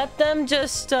 Let them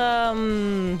just,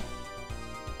 do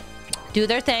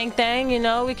their thing, you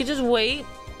know? We could just wait.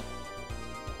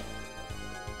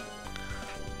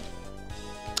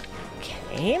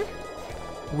 Okay.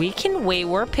 We can wait.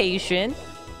 We're patient.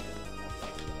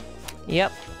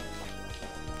 Yep.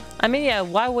 I mean, yeah,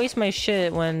 why waste my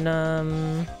shit when,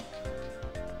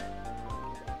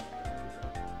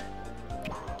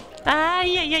 Ah,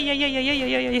 yeah.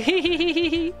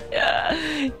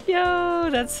 Yo,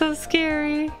 that's so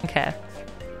scary. Okay.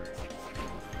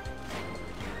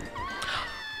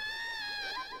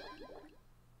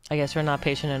 I guess we're not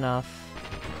patient enough.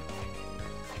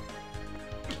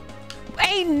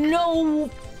 Ain't no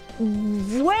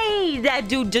way that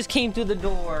dude just came through the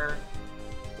door.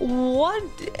 What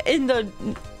in the...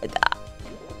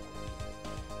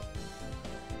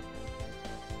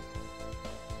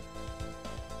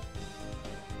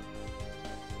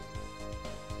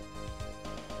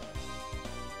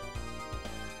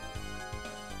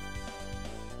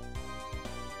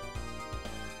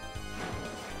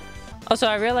 Also,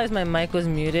 I realized my mic was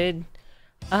muted.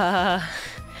 I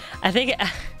think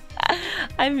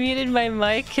I muted my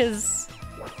mic because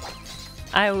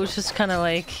I was just kind of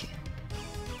like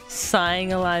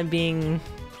sighing a lot and being...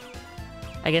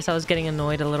 I guess I was getting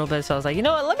annoyed a little bit, so I was like, you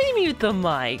know what, let me mute the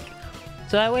mic.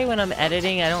 So that way when I'm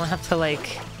editing, I don't have to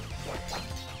like...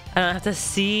 I don't have to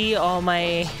see all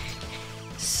my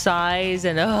sighs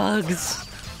and ughs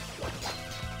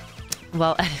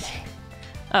while editing.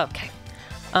 Okay.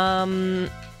 So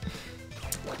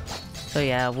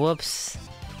yeah, whoops.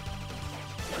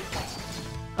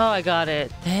 Oh, I got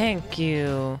it. Thank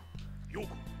you.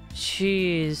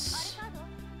 Jeez.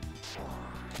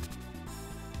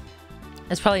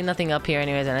 There's probably nothing up here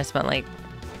anyways, and I spent like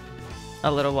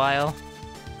a little while.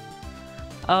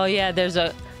 Oh yeah, there's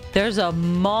a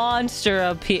monster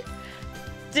up here.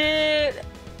 Dude.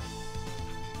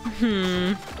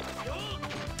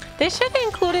 They should have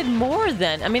included more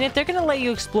then. I mean, if they're gonna let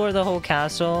you explore the whole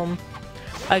castle,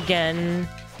 again,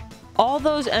 all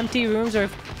those empty rooms or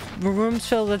rooms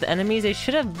filled with enemies, they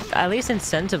should have at least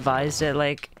incentivized it.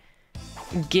 Like,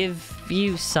 give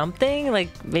you something, like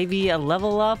maybe a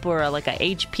level up or like a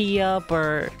HP up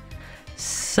or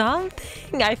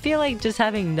something. I feel like just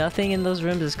having nothing in those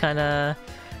rooms is kind of...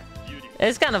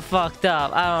 It's kind of fucked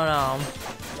up. I don't know.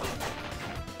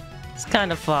 It's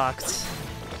kind of fucked.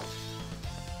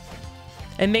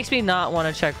 It makes me not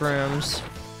want to check rooms.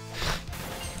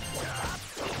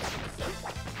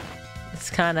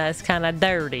 It's kind of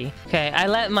dirty. Okay, I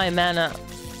let my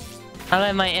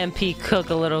MP cook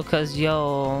a little cause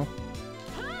yo,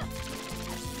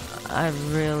 I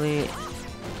really...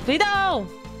 Vito!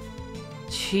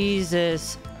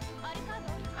 Jesus.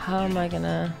 How am I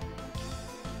gonna...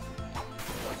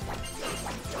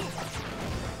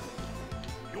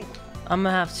 I'm gonna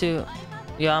have to...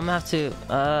 Yo, I'm gonna have to...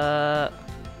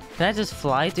 Can I just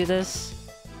fly through this?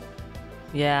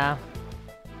 Yeah.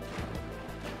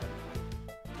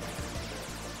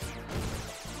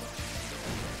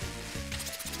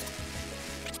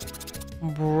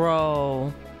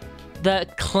 Bro. The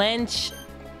clench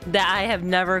that I have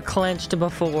never clenched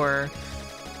before.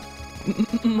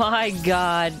 My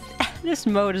god. This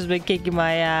mode has been kicking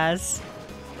my ass.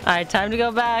 Alright, time to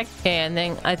go back. Okay, and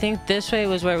then I think this way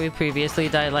was where we previously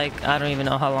died, like, I don't even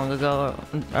know how long ago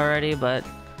already, but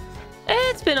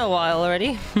it's been a while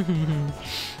already.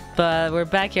 But we're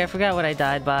back here. I forgot what I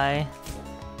died by.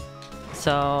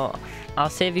 So I'll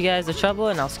save you guys the trouble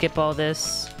and I'll skip all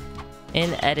this.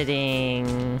 In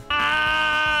editing.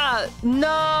 Ah! No!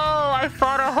 I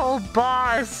fought a whole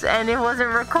boss and it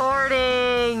wasn't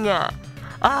recording!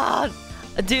 Ah!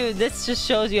 Dude, this just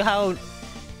shows you how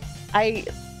I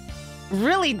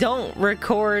really don't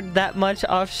record that much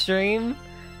off stream.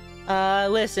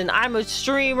 Listen, I'm a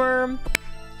streamer.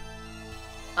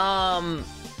 I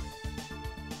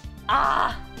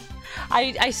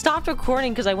stopped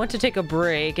recording because I went to take a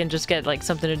break and just get like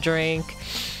something to drink.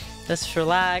 Just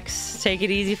relax, take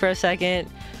it easy for a second.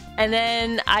 And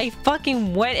then I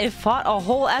fucking went and fought a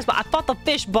whole ass boss. I fought the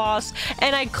fish boss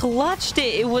and I clutched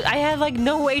it. I had like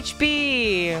no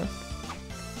HP.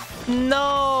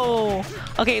 No.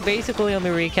 Okay, basically let me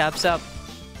recap. So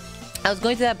I was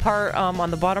going to that part on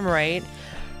the bottom right,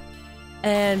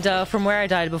 and from where I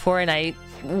died before, and I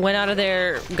went out of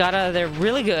there, got out of there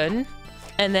really good,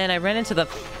 and then I ran into the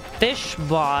fish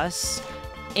boss,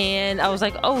 and I was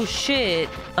like, oh shit,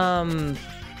 I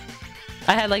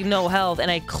had like no health,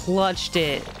 and I clutched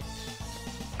it.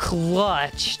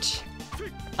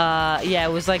 Yeah,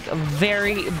 it was like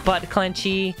very butt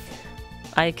clenchy.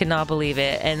 I could not believe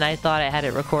it, and I thought I had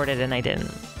it recorded and I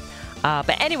didn't.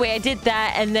 But anyway, I did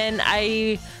that, and then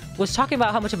I was talking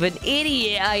about how much of an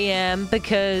idiot I am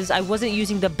because I wasn't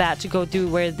using the bat to go through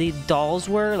where the dolls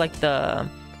were, like the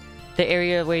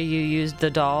area where you used the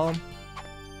doll,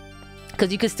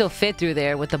 because you could still fit through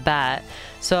there with the bat.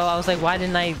 So I was like, why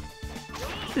didn't I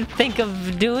think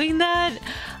of doing that?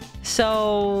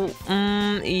 So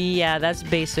yeah, that's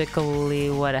basically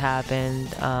what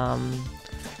happened.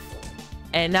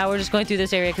 And now we're just going through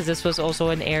this area because this was also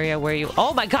an area where you...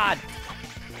 Oh my god!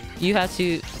 You have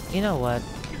to... You know what?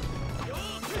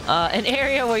 An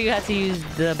area where you had to use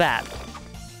the bat.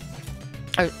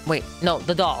 Or, wait. No,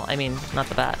 the doll. I mean, not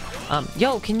the bat.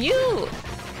 Yo, can you...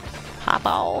 hop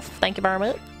off? Thank you very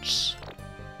much.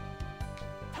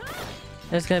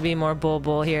 There's gonna be more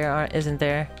bull here, isn't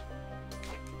there?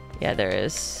 Yeah, there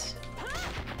is.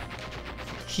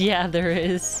 Yeah, there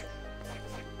is.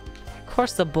 Of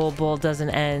course the bull doesn't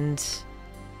end.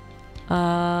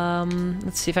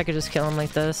 Let's see if I could just kill him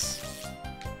like this.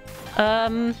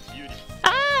 Ah!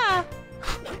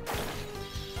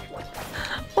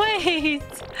 Wait!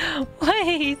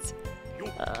 Wait!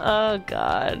 Oh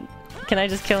god. Can I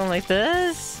just kill him like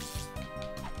this?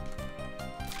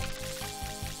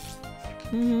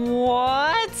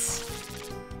 What?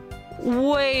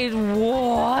 Wait,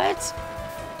 what?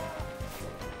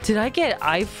 Did I get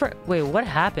Wait, what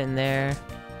happened there?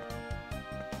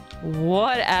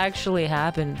 What actually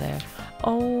happened there?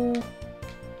 Oh.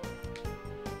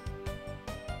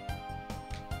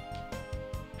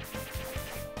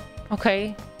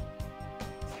 Okay.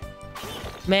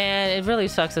 Man, it really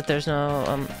sucks that there's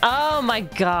no, oh my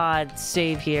god,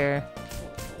 save here.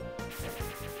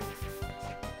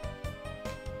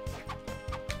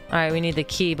 Alright, we need the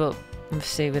key, but let's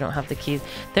see, we don't have the keys.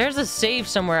 There's a save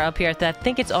somewhere up here. I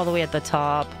think it's all the way at the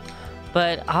top.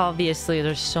 But obviously,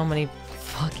 there's so many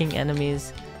fucking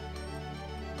enemies.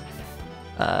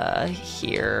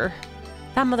 Here.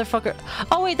 That motherfucker.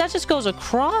 Oh, wait, that just goes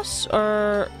across?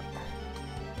 Or...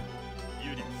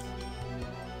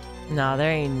 Nah,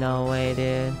 there ain't no way,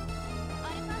 dude.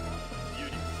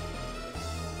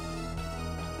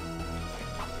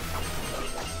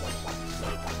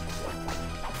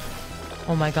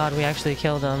 Oh my god, we actually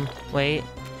killed him. Wait.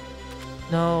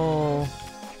 No.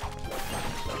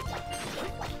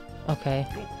 Okay.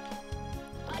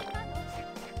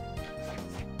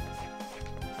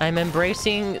 I'm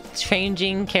embracing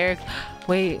changing character.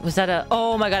 Wait, was that a...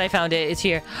 Oh my god, I found it. It's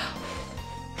here.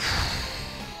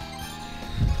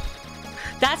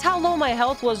 That's how low my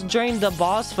health was during the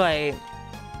boss fight.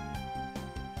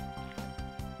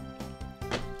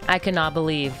 I cannot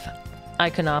believe. I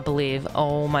cannot believe.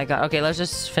 Oh my god. Okay, let's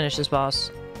just finish this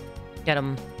boss. Get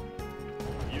him.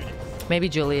 Maybe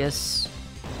Julius.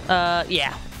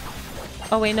 Yeah.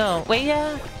 Oh, wait, no. Wait,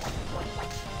 yeah.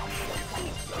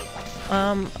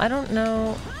 I don't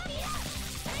know.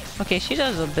 Okay, she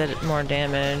does a bit more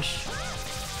damage.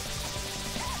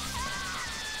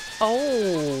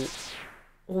 Oh.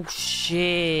 Oh,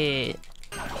 shit.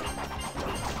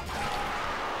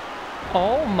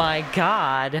 Oh my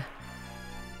god.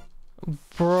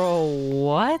 Bro,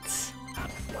 what?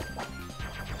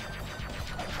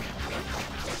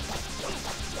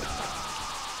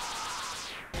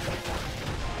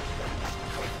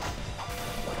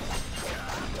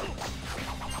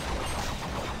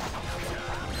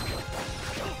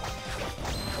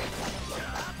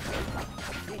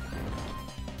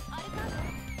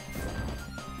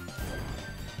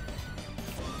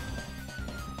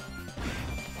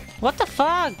 What the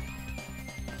fuck?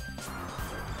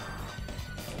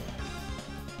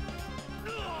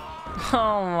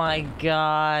 Oh my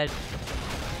god.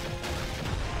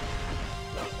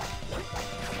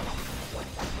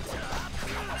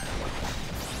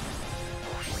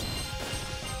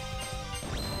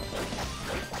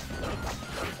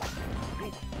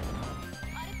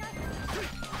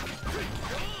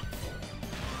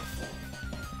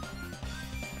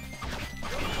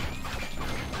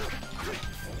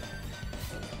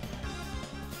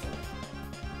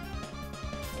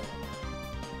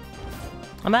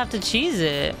 I'm gonna have to cheese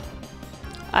it.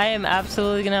 I am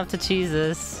absolutely gonna have to cheese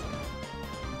this.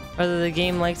 Whether the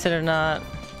game likes it or not.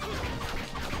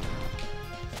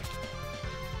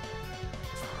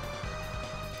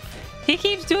 He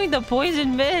keeps doing the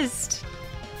poison mist.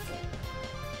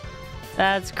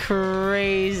 That's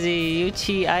crazy. You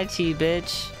cheat, I cheat,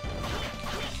 bitch.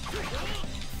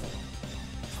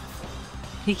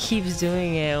 He keeps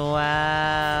doing it.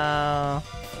 Wow.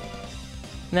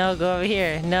 No, go over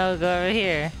here. No, go over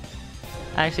here.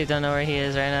 I actually don't know where he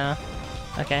is right now.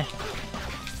 Okay.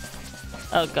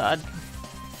 Oh god.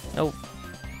 Nope.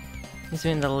 He's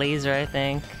doing the laser, I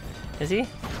think. Is he?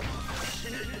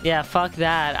 Yeah, fuck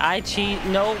that. I cheat.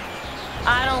 Nope.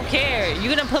 I don't care.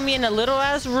 You're gonna put me in a little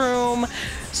ass room,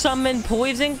 summon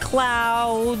poison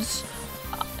clouds.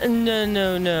 No,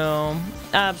 no, no.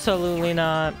 Absolutely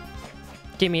not.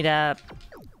 Give me that.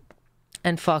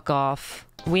 And fuck off.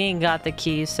 We ain't got the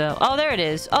key, so... Oh, there it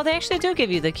is. Oh, they actually do give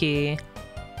you the key.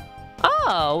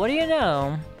 Oh, what do you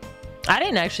know? I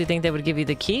didn't actually think they would give you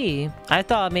the key. I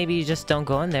thought maybe you just don't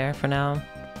go in there for now.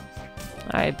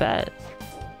 Alright, bet.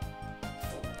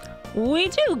 We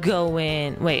do go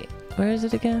in. Wait, where is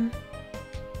it again?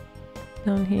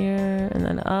 Down here and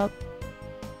then up.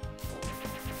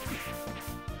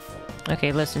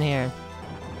 Okay, listen here.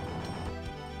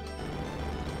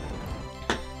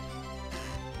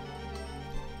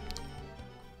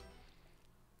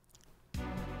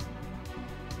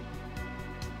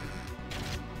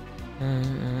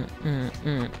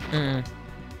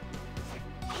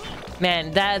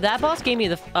 Man, that boss gave me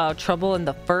the trouble in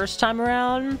the first time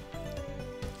around,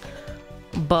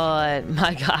 but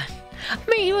my god, I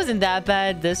mean, he wasn't that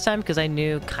bad this time because I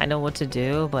knew kind of what to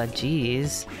do. But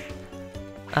geez,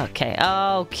 okay,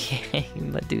 okay,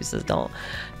 Medusas,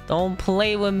 don't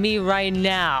play with me right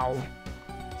now.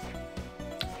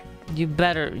 You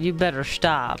better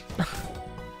stop.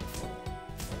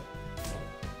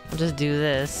 I'll just do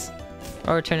this.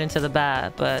 Or turn into the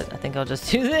bat, but I think I'll just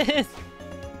do this.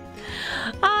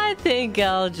 I think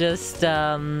I'll just,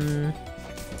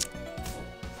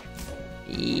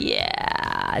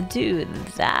 yeah, do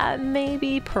that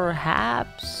maybe,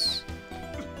 perhaps.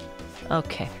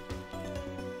 Okay.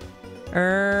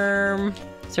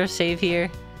 Is there a save here?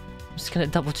 I'm just gonna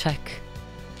double check.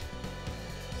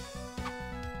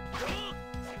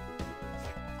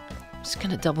 I'm just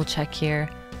gonna double check here.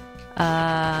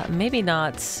 Maybe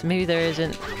not. Maybe there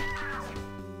isn't.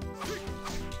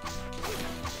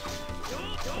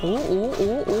 Ooh, ooh,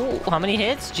 ooh, ooh. How many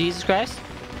hits? Jesus Christ.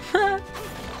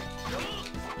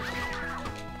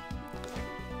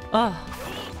 Oh.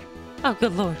 Oh,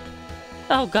 good lord.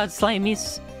 Oh, god,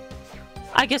 slimies.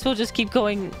 I guess we'll just keep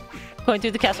going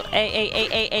through the castle.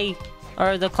 A.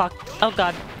 Or the clock. Oh,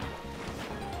 god.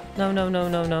 No, no, no,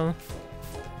 no, no.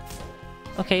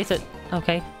 Okay, is it?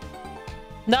 Okay.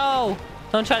 No!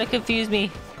 Don't try to confuse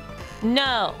me.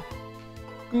 No!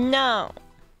 No!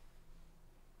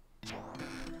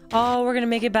 Oh, we're gonna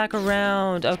make it back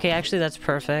around. Okay, actually, that's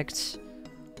perfect.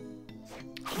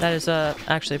 That is,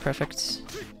 actually perfect.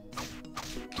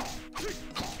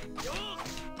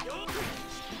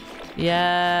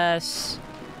 Yes!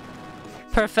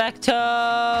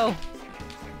 Perfecto!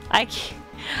 I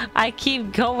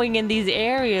keep going in these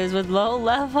areas with low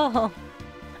level.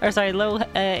 Or sorry, low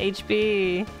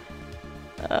HP.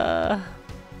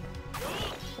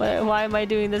 Why am I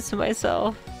doing this to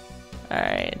myself?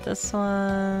 Alright, this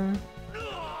one.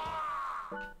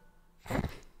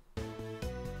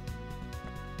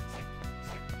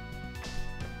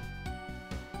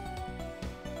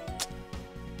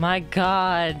 My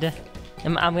god.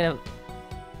 I'm gonna...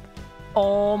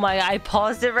 Oh my... I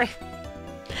paused it right...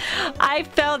 I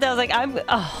felt... I was like,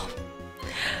 oh...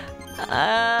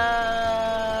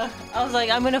 I was like,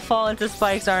 I'm gonna fall into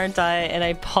spikes, aren't I? And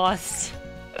I paused.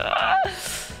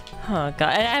 Oh god,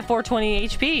 and I have 420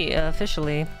 HP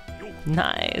officially.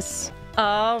 Nice.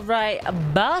 All right,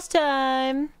 boss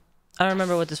time. I don't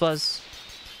remember what this was.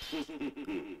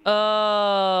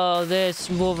 Oh, this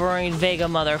Wolverine Vega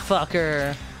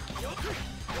motherfucker.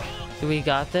 Do we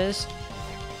got this?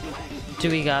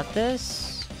 Do we got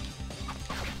this?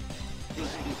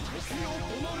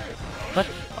 What?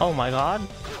 Oh my god.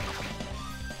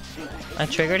 I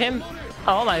triggered him.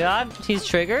 Oh my god, he's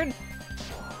triggered.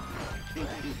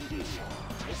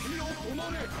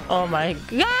 Oh my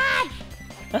god!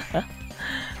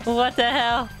 What the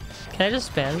hell? Can I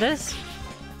just spam this?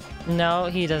 No,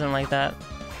 he doesn't like that.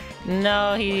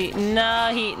 No, he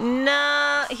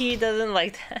doesn't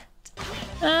like that.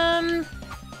 I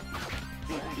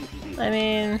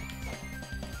mean,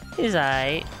 he's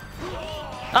alright.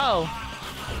 Oh!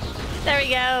 There we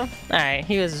go! Alright,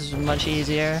 he was much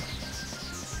easier.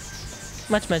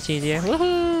 Much easier.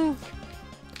 Woohoo!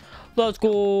 Let's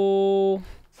go!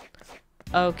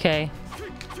 Okay.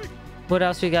 What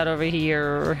else we got over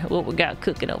here? What we got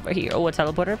cooking over here? Oh, a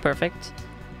teleporter. Perfect.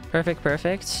 Perfect.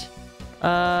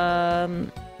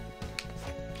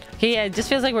 Okay, yeah, it just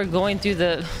feels like we're going through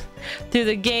the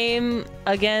game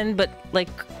again, but like,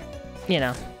 you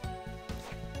know,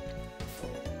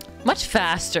 much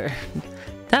faster.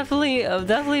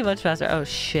 Definitely much faster. Oh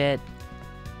shit.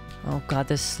 Oh god,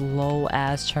 this slow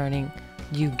ass turning.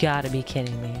 You gotta be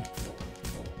kidding me.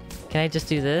 Can I just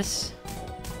do this?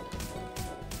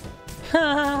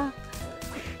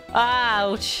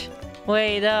 Ouch.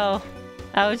 Wait, no.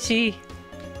 Ouchie.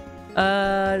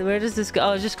 Where does this go?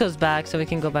 Oh, it just goes back, so we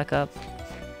can go back up.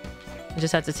 We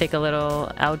just have to take a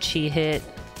little ouchie hit.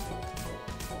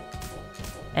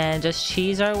 And just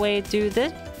cheese our way through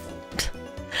this.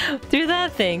 Through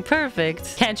that thing.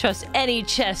 Perfect. Can't trust any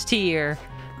chest here.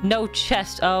 No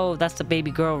chest. Oh, that's the baby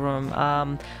girl room.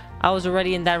 I was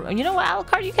already in that. You know what,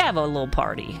 Alucard? You can have a little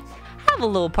party. Have a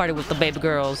little party with the baby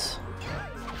girls.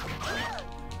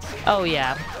 Oh,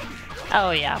 yeah.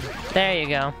 Oh, yeah. There you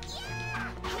go.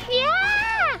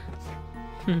 Yeah!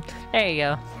 There you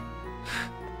go.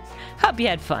 Hope you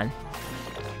had fun.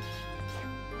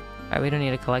 Alright, we don't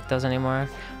need to collect those anymore.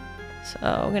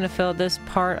 So, we're gonna fill this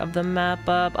part of the map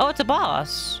up. Oh, it's a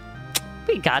boss!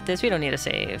 We got this. We don't need to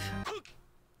save.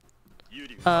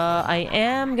 I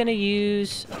am gonna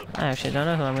use... I actually don't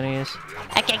know who I'm gonna use.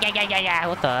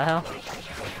 What the hell?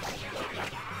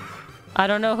 I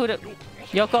don't know who to...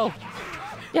 Yoko!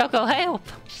 Yoko, help!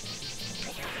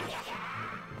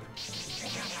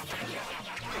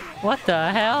 What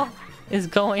the hell is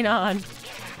going on?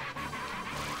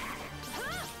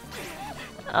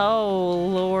 Oh,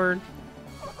 Lord.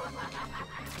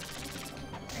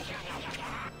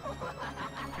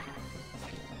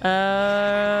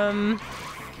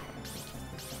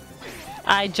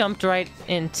 I jumped right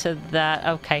into that.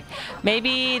 Okay.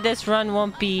 Maybe this run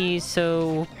won't be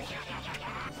so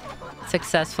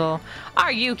successful.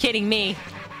 Are you kidding me?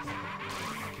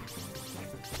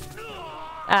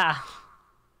 Ah.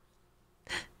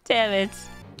 Damn it.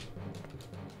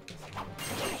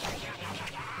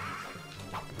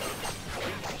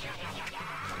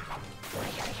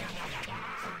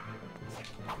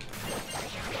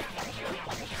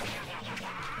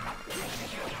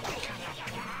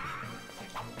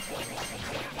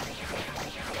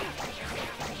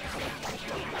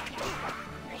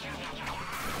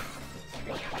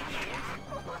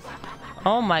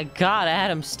 Oh my god, I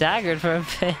had him staggered for a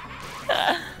bit.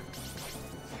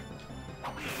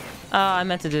 Oh, I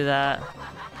meant to do that.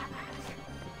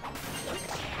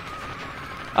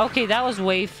 Okay, that was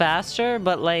way faster,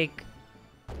 but like...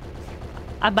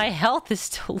 my health is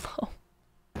still low.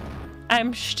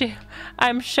 I'm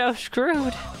so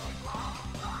screwed.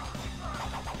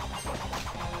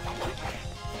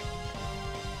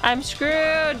 I'm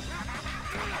screwed!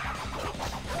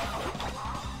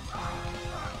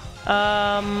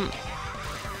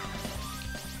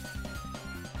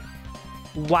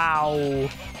 Wow.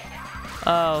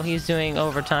 Oh, he's doing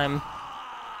overtime.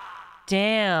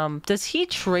 Damn. Does he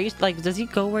trace, like, does he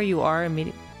go where you are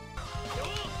immediately?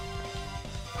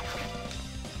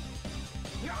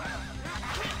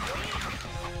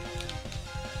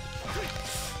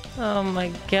 Oh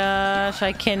my gosh,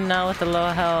 I cannot with the low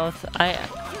health. I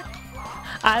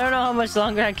don't know how much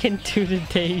longer I can do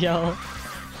today, yo.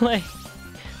 Like,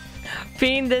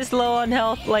 being this low on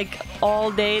health, like,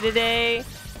 all day today.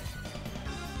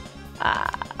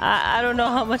 I don't know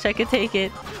how much I could take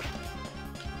it.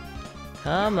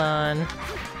 Come on.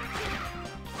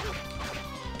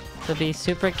 So be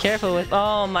super careful with...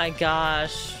 Oh my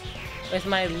gosh. With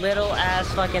my little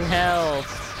ass fucking health.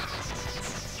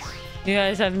 You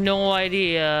guys have no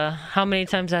idea how many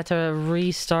times I had to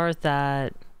restart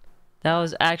that. That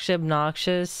was actually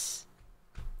obnoxious.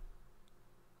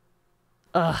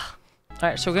 Ugh.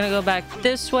 Alright, so we're gonna go back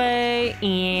this way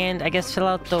and I guess fill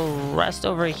out the rest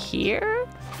over here.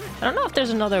 I don't know if there's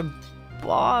another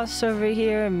boss over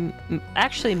here.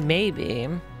 Actually, maybe.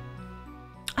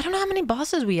 I don't know how many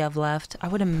bosses we have left. I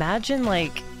would imagine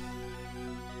like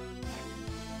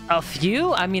A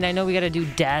few? I mean, I know we gotta do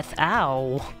death.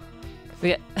 Ow.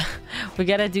 We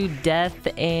gotta do death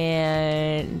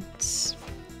and...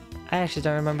 I actually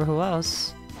don't remember who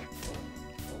else.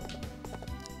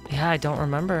 Yeah, I don't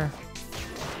remember.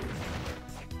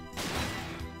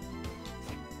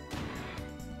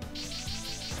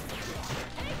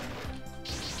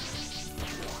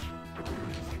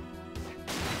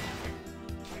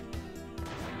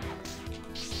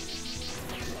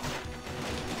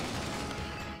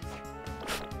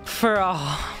 For a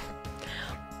heart,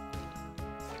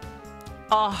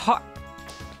 a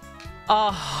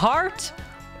heart,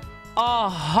 a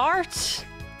heart,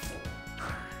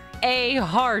 a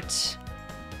heart.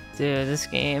 Dude, this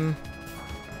game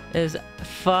is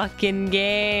fucking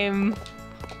game.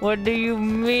 What do you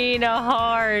mean a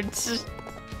heart?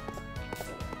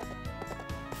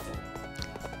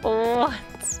 What?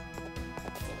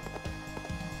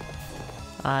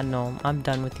 No, I'm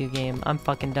done with you, game. I'm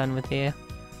fucking done with you.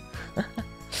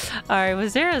 Alright,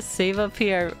 was there a save up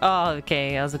here? Oh,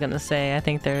 okay, I was gonna say, I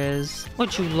think there is.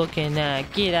 What you looking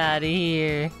at? Get out of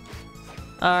here.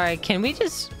 Alright, can we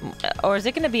just... Or is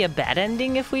it gonna be a bad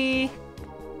ending if we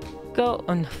go...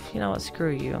 Oh, no, you know what,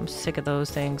 screw you. I'm sick of those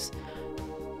things.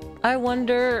 I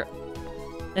wonder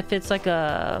if it's like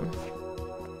a...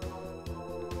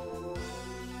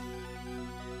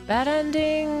 bad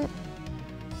ending?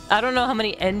 I don't know how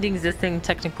many endings this thing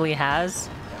technically has.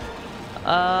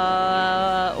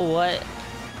 What?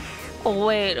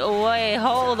 Wait,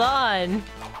 hold on.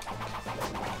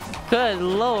 Good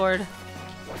lord.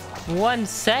 1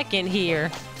 second here.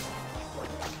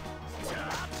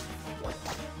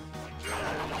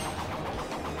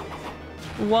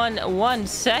 One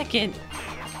second.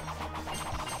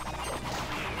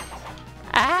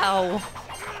 Ow.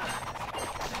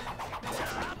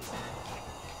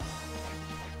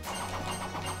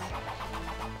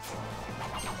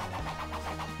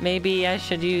 Maybe I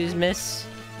should use Miss...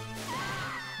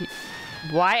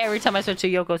 Why every time I switch to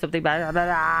Yoko something bad? Blah, blah,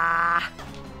 blah.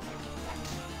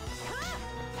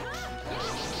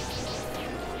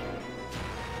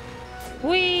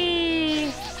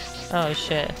 Whee! Oh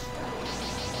shit.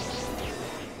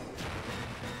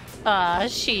 Ah,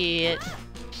 shit.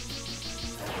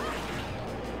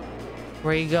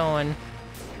 Where you going?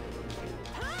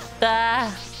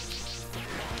 Ah.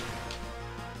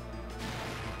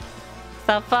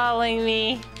 Stop following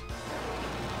me.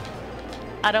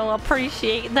 I don't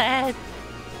appreciate that.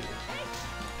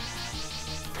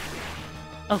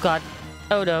 Oh god.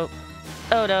 Oh no.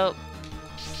 Oh no.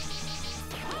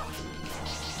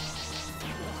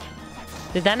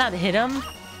 Did that not hit him?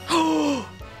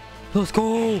 Let's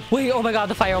go. Wait, oh my god,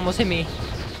 the fire almost hit me.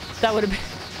 That would have been...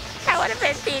 That would have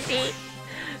been easy.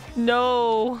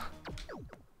 No.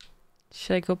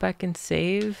 Should I go back and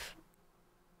save?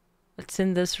 What's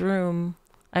in this room?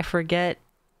 I forget.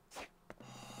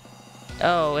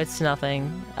 Oh, it's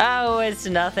nothing. Oh, it's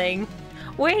nothing.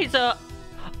 Wait, so...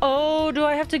 Oh, do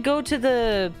I have to go to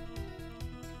the...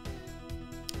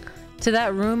 to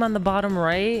that room on the bottom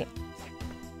right?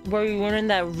 Where we were in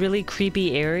that really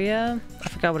creepy area? I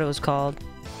forgot what it was called.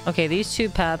 Okay, these two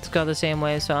paths go the same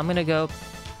way, so I'm gonna go...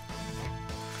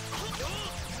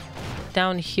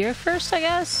 down here first, I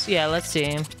guess? Yeah, let's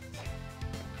see.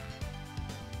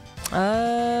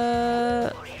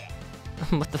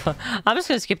 What the fuck? I'm just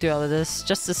gonna skip through all of this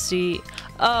just to see.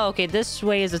 Oh, okay, this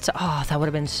way is oh, that would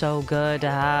have been so good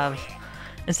to have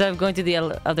instead of going to the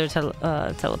other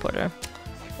teleporter.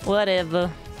 Whatever.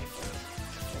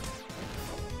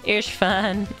 It's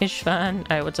fine. It's fine.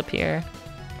 All right, what's up here?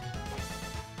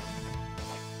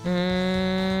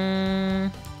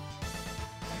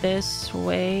 This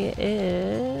way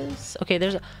is okay.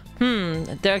 There's a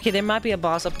there. Okay, there might be a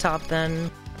boss up top then.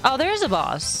 Oh, there's a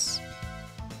boss.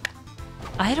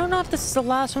 I don't know if this is the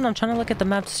last one. I'm trying to look at the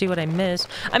map to see what I missed.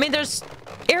 I mean, there's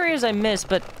areas I missed,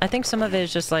 but I think some of it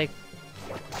is just like,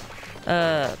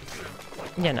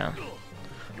 you know.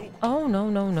 Oh, no,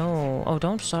 no, no. Oh,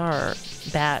 don't start,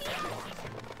 Bat.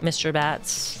 Mr.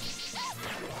 Bats.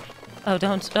 Oh,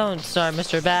 don't start,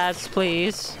 Mr. Bats,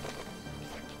 please.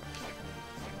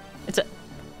 It's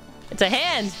a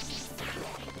hand.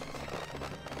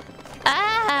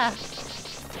 Ah!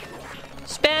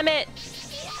 Spam it.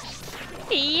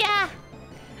 Yeah!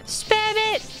 Spam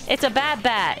it! It's a bad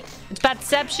bat. It's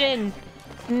batception.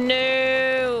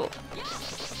 No!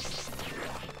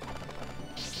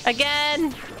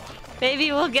 Again!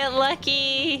 Maybe we'll get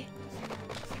lucky.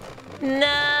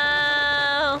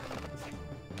 No!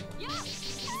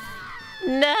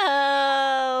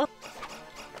 No!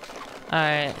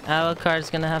 Alright, Alucard's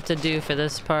gonna have to do for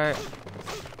this part.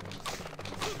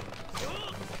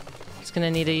 just gonna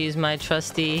need to use my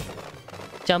trusty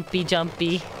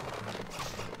jumpy.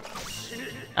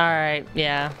 Alright,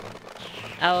 yeah.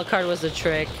 Alucard was the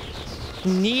trick.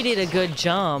 Needed a good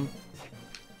jump.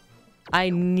 I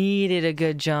needed a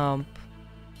good jump.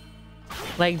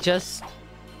 Like, just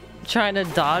trying to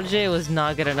dodge it was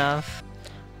not good enough.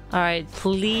 Alright,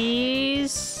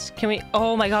 please. Can we...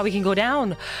 Oh my god, we can go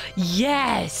down.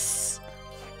 Yes!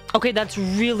 Okay, that's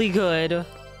really good.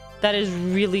 That is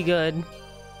really good.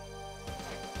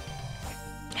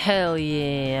 Hell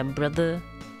yeah, brother.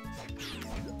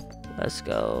 Let's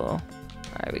go.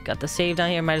 Alright, we got the save down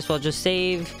here. Might as well just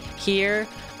save here.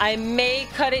 I may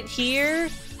cut it here.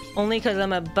 Only because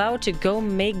I'm about to go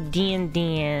make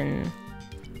Dan.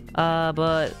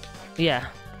 But yeah.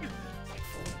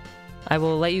 I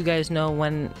will let you guys know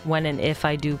when and if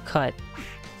I do cut.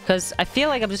 Because I feel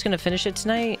like I'm just going to finish it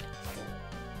tonight.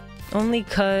 Only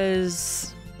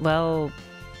because, well...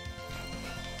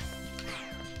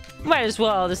 Might as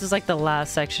well. This is like the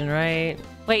last section, right?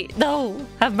 Wait, no!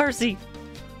 Have mercy!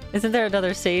 Isn't there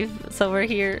another save somewhere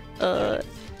here?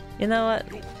 You know what?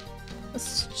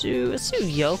 Let's do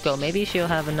Yoko. Maybe she'll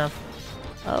have enough.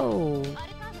 Oh.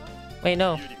 Wait,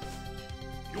 no.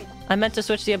 I meant to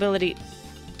switch the ability.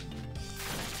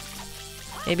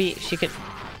 Maybe she could...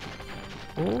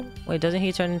 Oh, wait, doesn't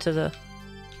he turn into the...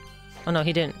 Oh, no,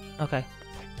 he didn't. Okay.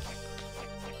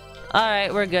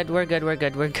 Alright, we're good.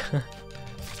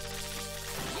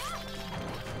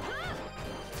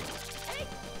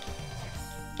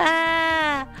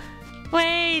 Ah!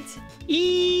 Wait!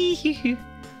 Eee!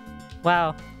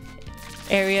 Wow.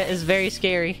 Area is very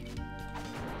scary.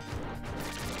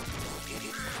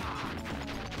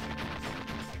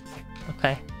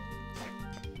 Okay.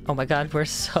 Oh my god, we're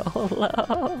so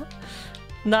low.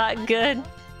 Not good.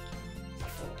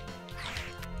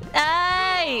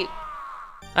 Hey!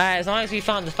 Alright, as long as we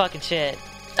found the fucking shit,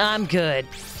 I'm good.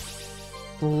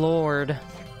 Lord.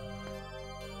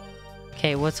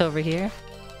 Okay, what's over here?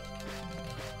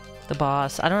 The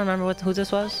boss. I don't remember who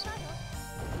this was.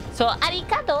 So,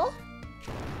 arigato.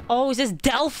 Oh, is this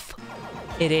Delph?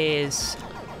 It is.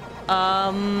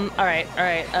 Alright.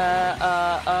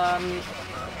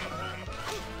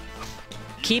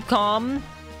 Keep calm.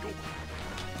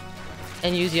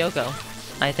 And use Yoko,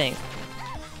 I think.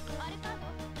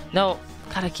 No.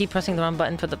 God, I keep pressing the wrong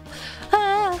button for the...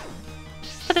 Ah!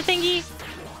 For the thingy.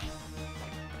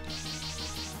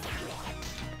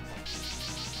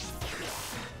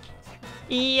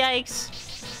 Yikes.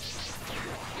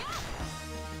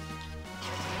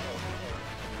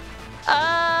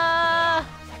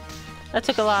 That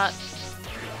took a lot.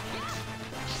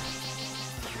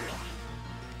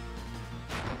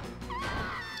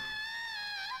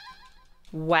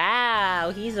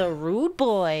 Wow, he's a rude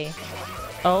boy.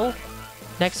 Oh,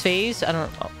 next phase? I don't...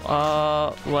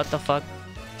 what the fuck?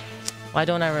 Why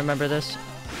don't I remember this?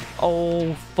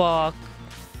 Oh, fuck.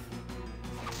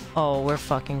 Oh, we're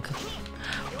fucking...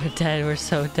 We're dead. We're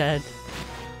so dead.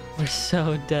 We're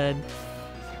so dead.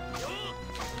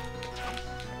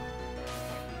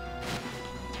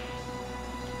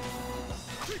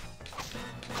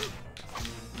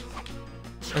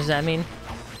 What does that mean?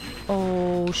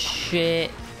 Oh,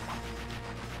 shit.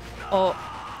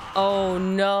 Oh,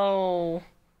 no.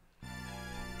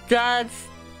 That's...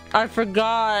 I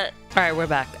forgot. Alright, we're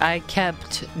back. I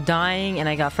kept dying and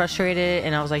I got frustrated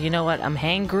and I was like, you know what? I'm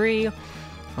hangry.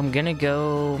 I'm gonna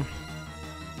go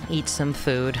eat some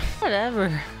food.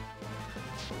 Whatever.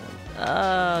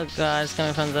 Oh, God. It's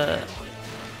coming from the...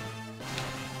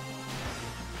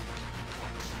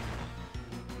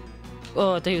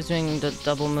 Oh, I thought he was doing the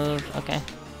double move. Okay.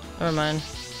 Never mind.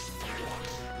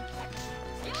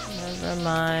 Never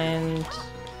mind.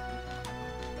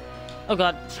 Oh,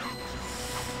 God.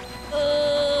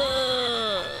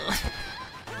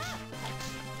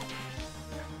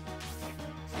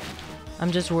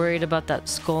 I'm just worried about that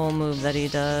skull move that he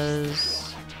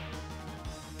does.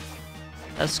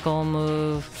 That skull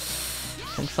move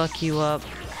can fuck you up.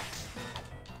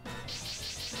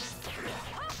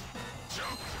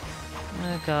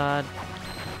 Oh God.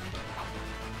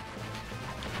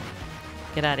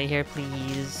 Get out of here,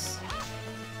 please.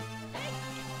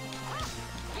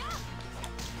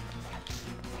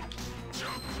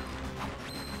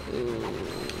 Ooh.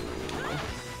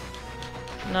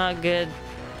 Not good.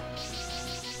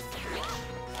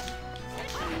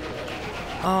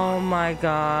 Oh my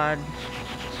God.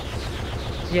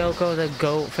 Yoko the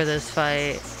goat for this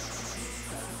fight.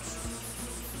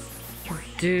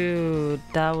 Dude,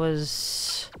 that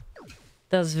was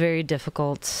very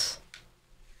difficult.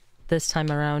 This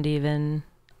time around even.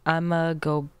 I'ma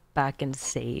go back and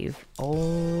save.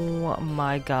 Oh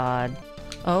my God.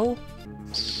 Oh,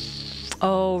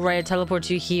 Oh, right. It teleports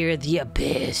you here. The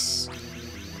abyss.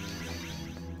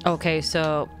 Okay,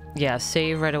 so yeah,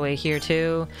 save right away here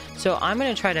too. So I'm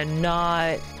gonna try to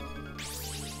not...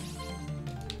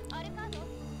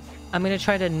 I'm gonna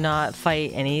try to not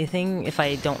fight anything if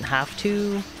I don't have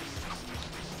to.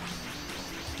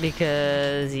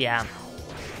 Because yeah.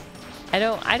 I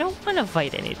don't want to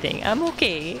fight anything. I'm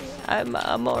okay. I'm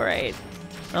all right.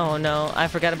 Oh no, I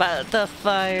forgot about the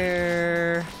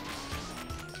fire.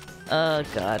 Oh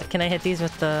god, can I hit these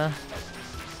with the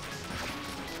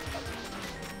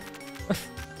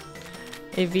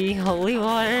AV holy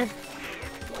water?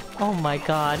 Oh my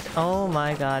god. Oh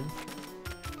my god.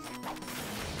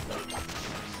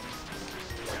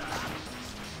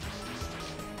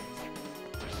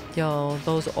 Yo,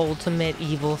 those ultimate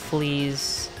evil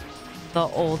fleas. The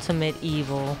ultimate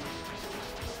evil.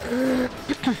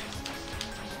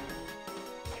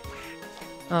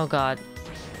 Oh god.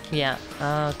 Yeah.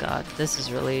 Oh god. This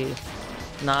is really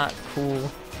not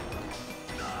cool.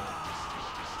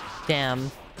 Damn.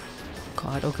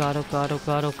 God, oh god, oh god, oh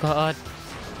god, oh god.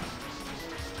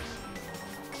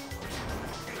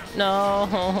 No.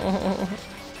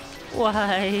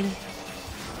 Why?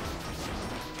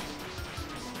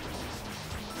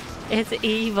 It's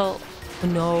evil.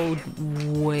 No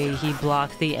way he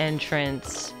blocked the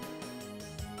entrance.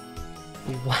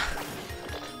 Wow.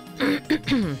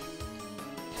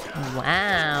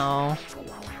 Wow.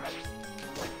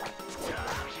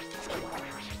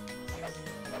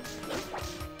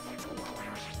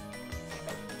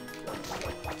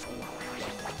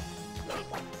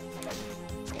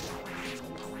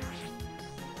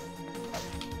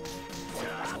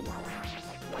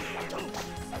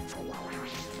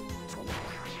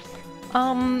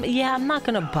 Yeah, I'm not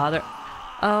gonna bother.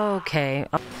 Okay.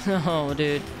 Oh,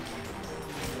 dude.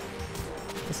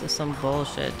 This is some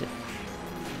bullshit.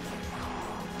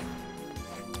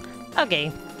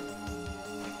 Okay.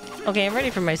 Okay, I'm ready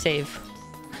for my save.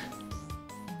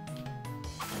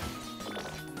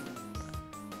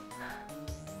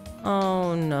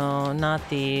 Oh no, not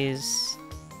these.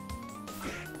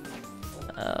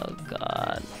 Oh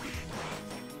god.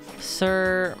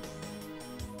 Sir.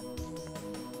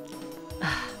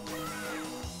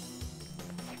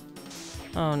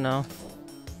 Oh no.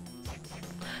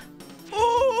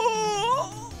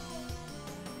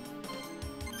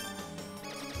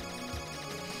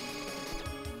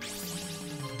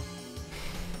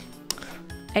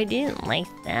 I didn't like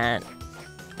that.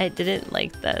 I didn't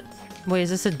like that. Wait, is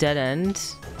this a dead end?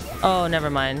 Oh, never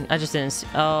mind. I just didn't see.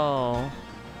 Oh.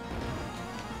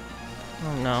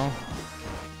 Oh no.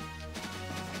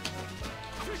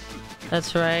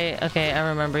 That's right. Okay, I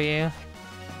remember you.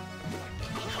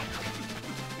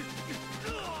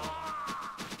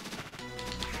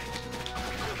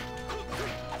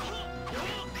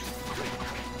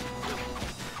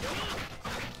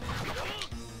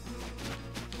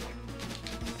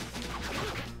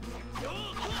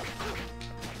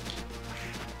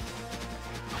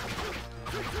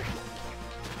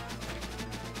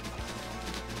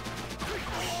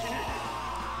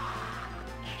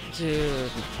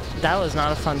 Dude, that was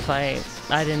not a fun fight.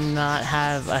 I did not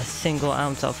have a single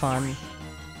ounce of fun.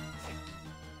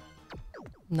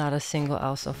 Not a single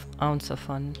ounce of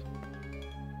fun.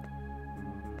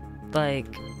 Like,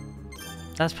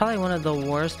 that's probably one of the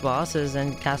worst bosses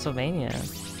in Castlevania.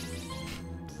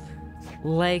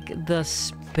 Like, the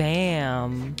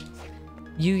spam.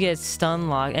 You get stun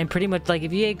locked, and pretty much, like,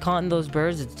 if you get caught in those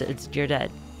birds, you're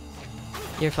dead.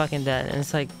 You're fucking dead. And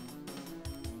it's like,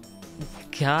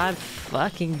 god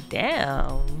fucking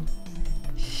damn.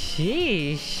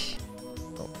 Sheesh.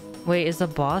 Wait, is the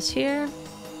boss here?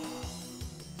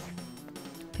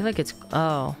 I feel like it's...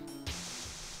 Oh.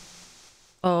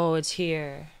 Oh, it's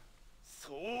here.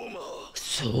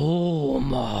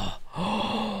 Soma.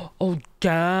 Oh,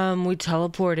 damn. We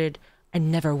teleported. I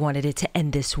never wanted it to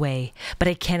end this way, but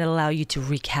I can't allow you to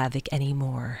wreak havoc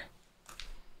anymore.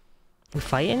 We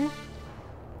fighting?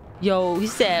 Yo, he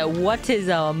said, what is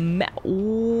a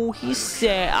ooh, he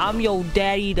said, I'm your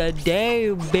daddy today,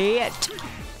 bitch.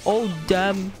 Oh,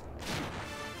 damn.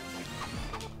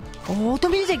 Oh, the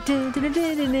music.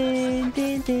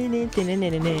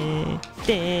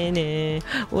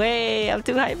 Wait, I'm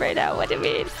too hype right now. What do you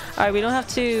mean? Alright, we don't have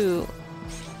to...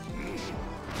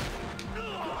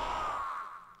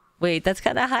 Wait, that's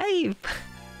kind of hype.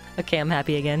 Okay, I'm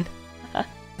happy again.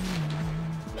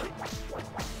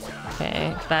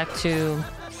 Okay, back to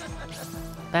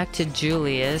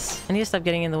Julius. I need to stop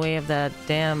getting in the way of that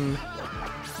damn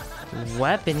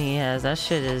weapon he has. That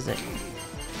shit is...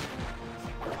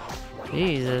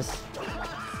 Jesus.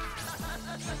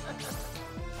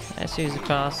 Let's use the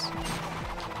cross.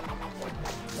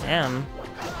 Damn.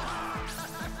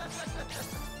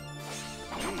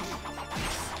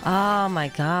 Oh my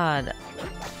god.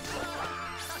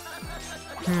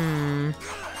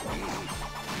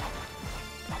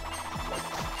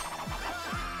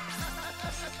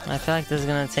 I feel like this is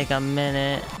gonna take a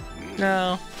minute.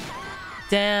 No.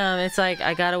 Damn, it's like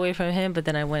I got away from him, but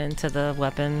then I went into the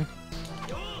weapon.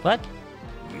 What?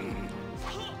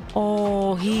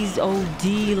 Oh, he's OD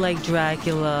like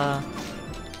Dracula.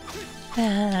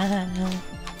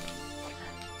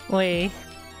 Wait.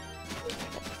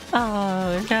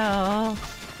 Oh no. Oh,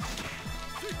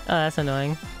 that's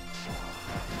annoying.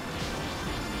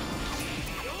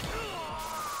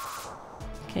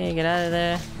 Okay, get out of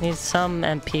there. Need some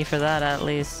MP for that at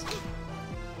least.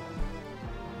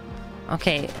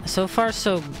 Okay, so far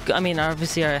so I mean,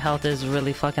 obviously our health is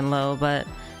really fucking low, but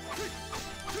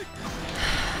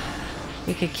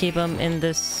we could keep him in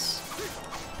this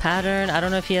pattern. I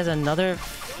don't know if he has another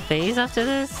phase after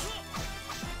this.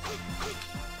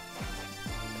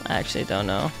 I actually don't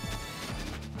know.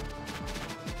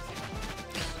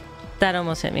 That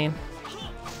almost hit me.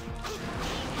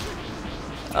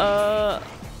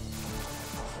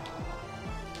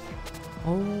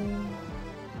 Oh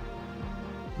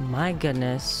my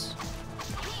goodness.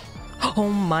 Oh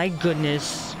my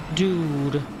goodness,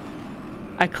 dude.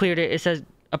 I cleared it. It says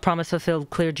a promise fulfilled,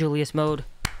 clear Julius mode.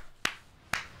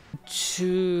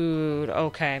 Dude,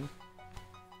 okay.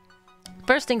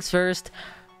 First things first,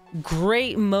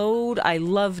 great mode. I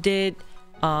loved it.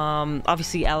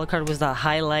 Obviously Alucard was the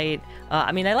highlight.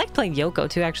 I mean, I liked playing Yoko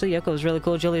too. Actually, Yoko was really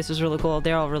cool. Julius was really cool.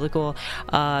 They're all really cool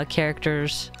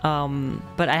characters.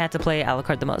 But I had to play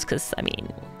Alucard the most because, I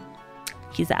mean,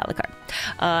 he's Alucard.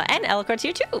 And Alucard's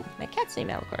here too. My cat's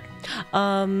named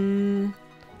Alucard.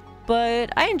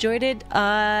 But I enjoyed it.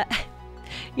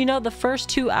 You know, the first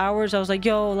 2 hours I was like,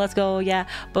 yo, let's go, yeah.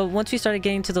 But once we started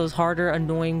getting to those harder,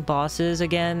 annoying bosses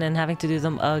again and having to do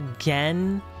them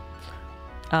again,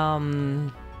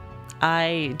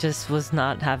 I just was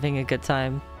not having a good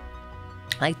time.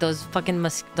 Like those fucking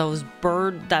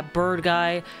that bird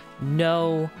guy,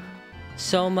 no.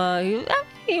 Soma,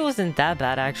 he wasn't that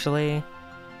bad actually.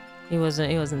 He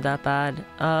wasn't that bad.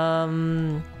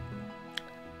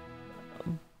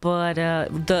 But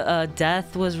the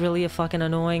death was really fucking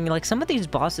annoying. Like some of these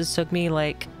bosses took me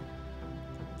like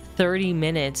 30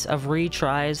 minutes of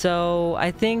retries. So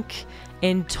I think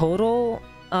in total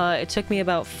it took me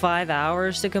about 5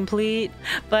 hours to complete.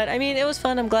 But I mean, it was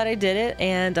fun. I'm glad I did it,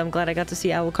 and I'm glad I got to see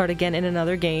Alucard again in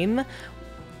another game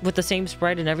with the same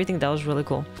sprite and everything. That was really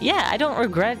cool. Yeah, I don't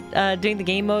regret doing the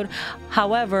game mode.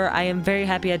 However, I am very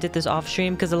happy I did this off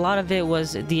stream because a lot of it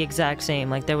was the exact same.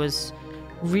 Like there was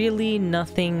really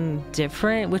nothing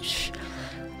different, which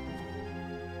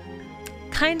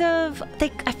kind of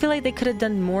I feel like they could have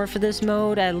done more for this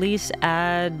mode. At least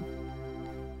add,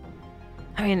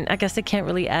 I mean, I guess they can't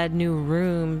really add new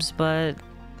rooms, but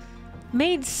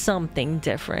made something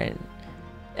different.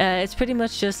 It's pretty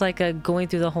much just like a going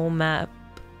through the whole map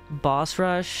boss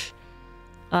rush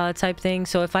type thing.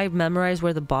 So if I memorized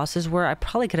where the bosses were, I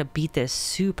probably could have beat this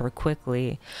super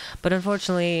quickly. But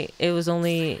unfortunately, it was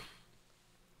only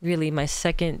really my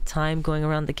second time going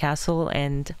around the castle,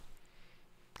 and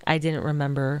I didn't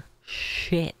remember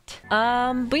shit.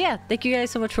 But yeah, thank you guys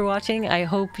so much for watching. I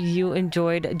hope you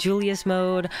enjoyed Julius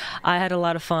mode. I had a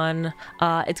lot of fun.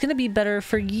 It's gonna be better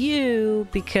for you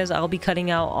because I'll be cutting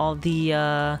out all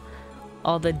the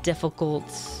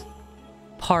difficult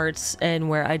parts and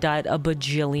where I died a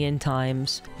bajillion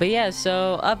times. But yeah,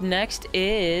 so up next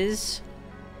is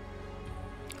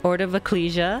Order of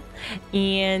Ecclesia,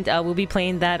 and we'll be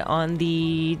playing that on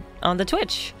the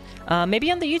Twitch,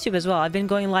 maybe on the YouTube as well. I've been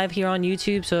going live here on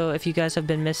YouTube, so if you guys have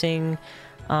been missing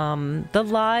the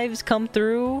lives, come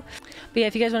through. But yeah,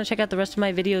 if you guys want to check out the rest of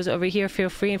my videos over here, feel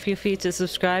free to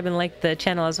subscribe and like the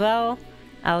channel as well.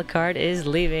 Alucard is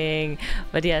leaving.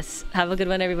 But yes, have a good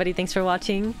one, everybody. Thanks for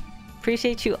watching.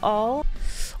 Appreciate you all.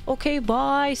 Okay,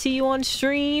 bye. See you on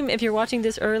stream. If you're watching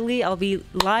this early, I'll be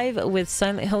live with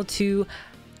Silent Hill 2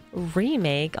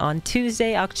 remake on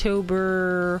Tuesday,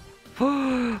 October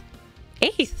 8th.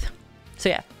 So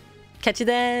yeah, catch you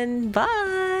then.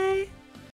 Bye.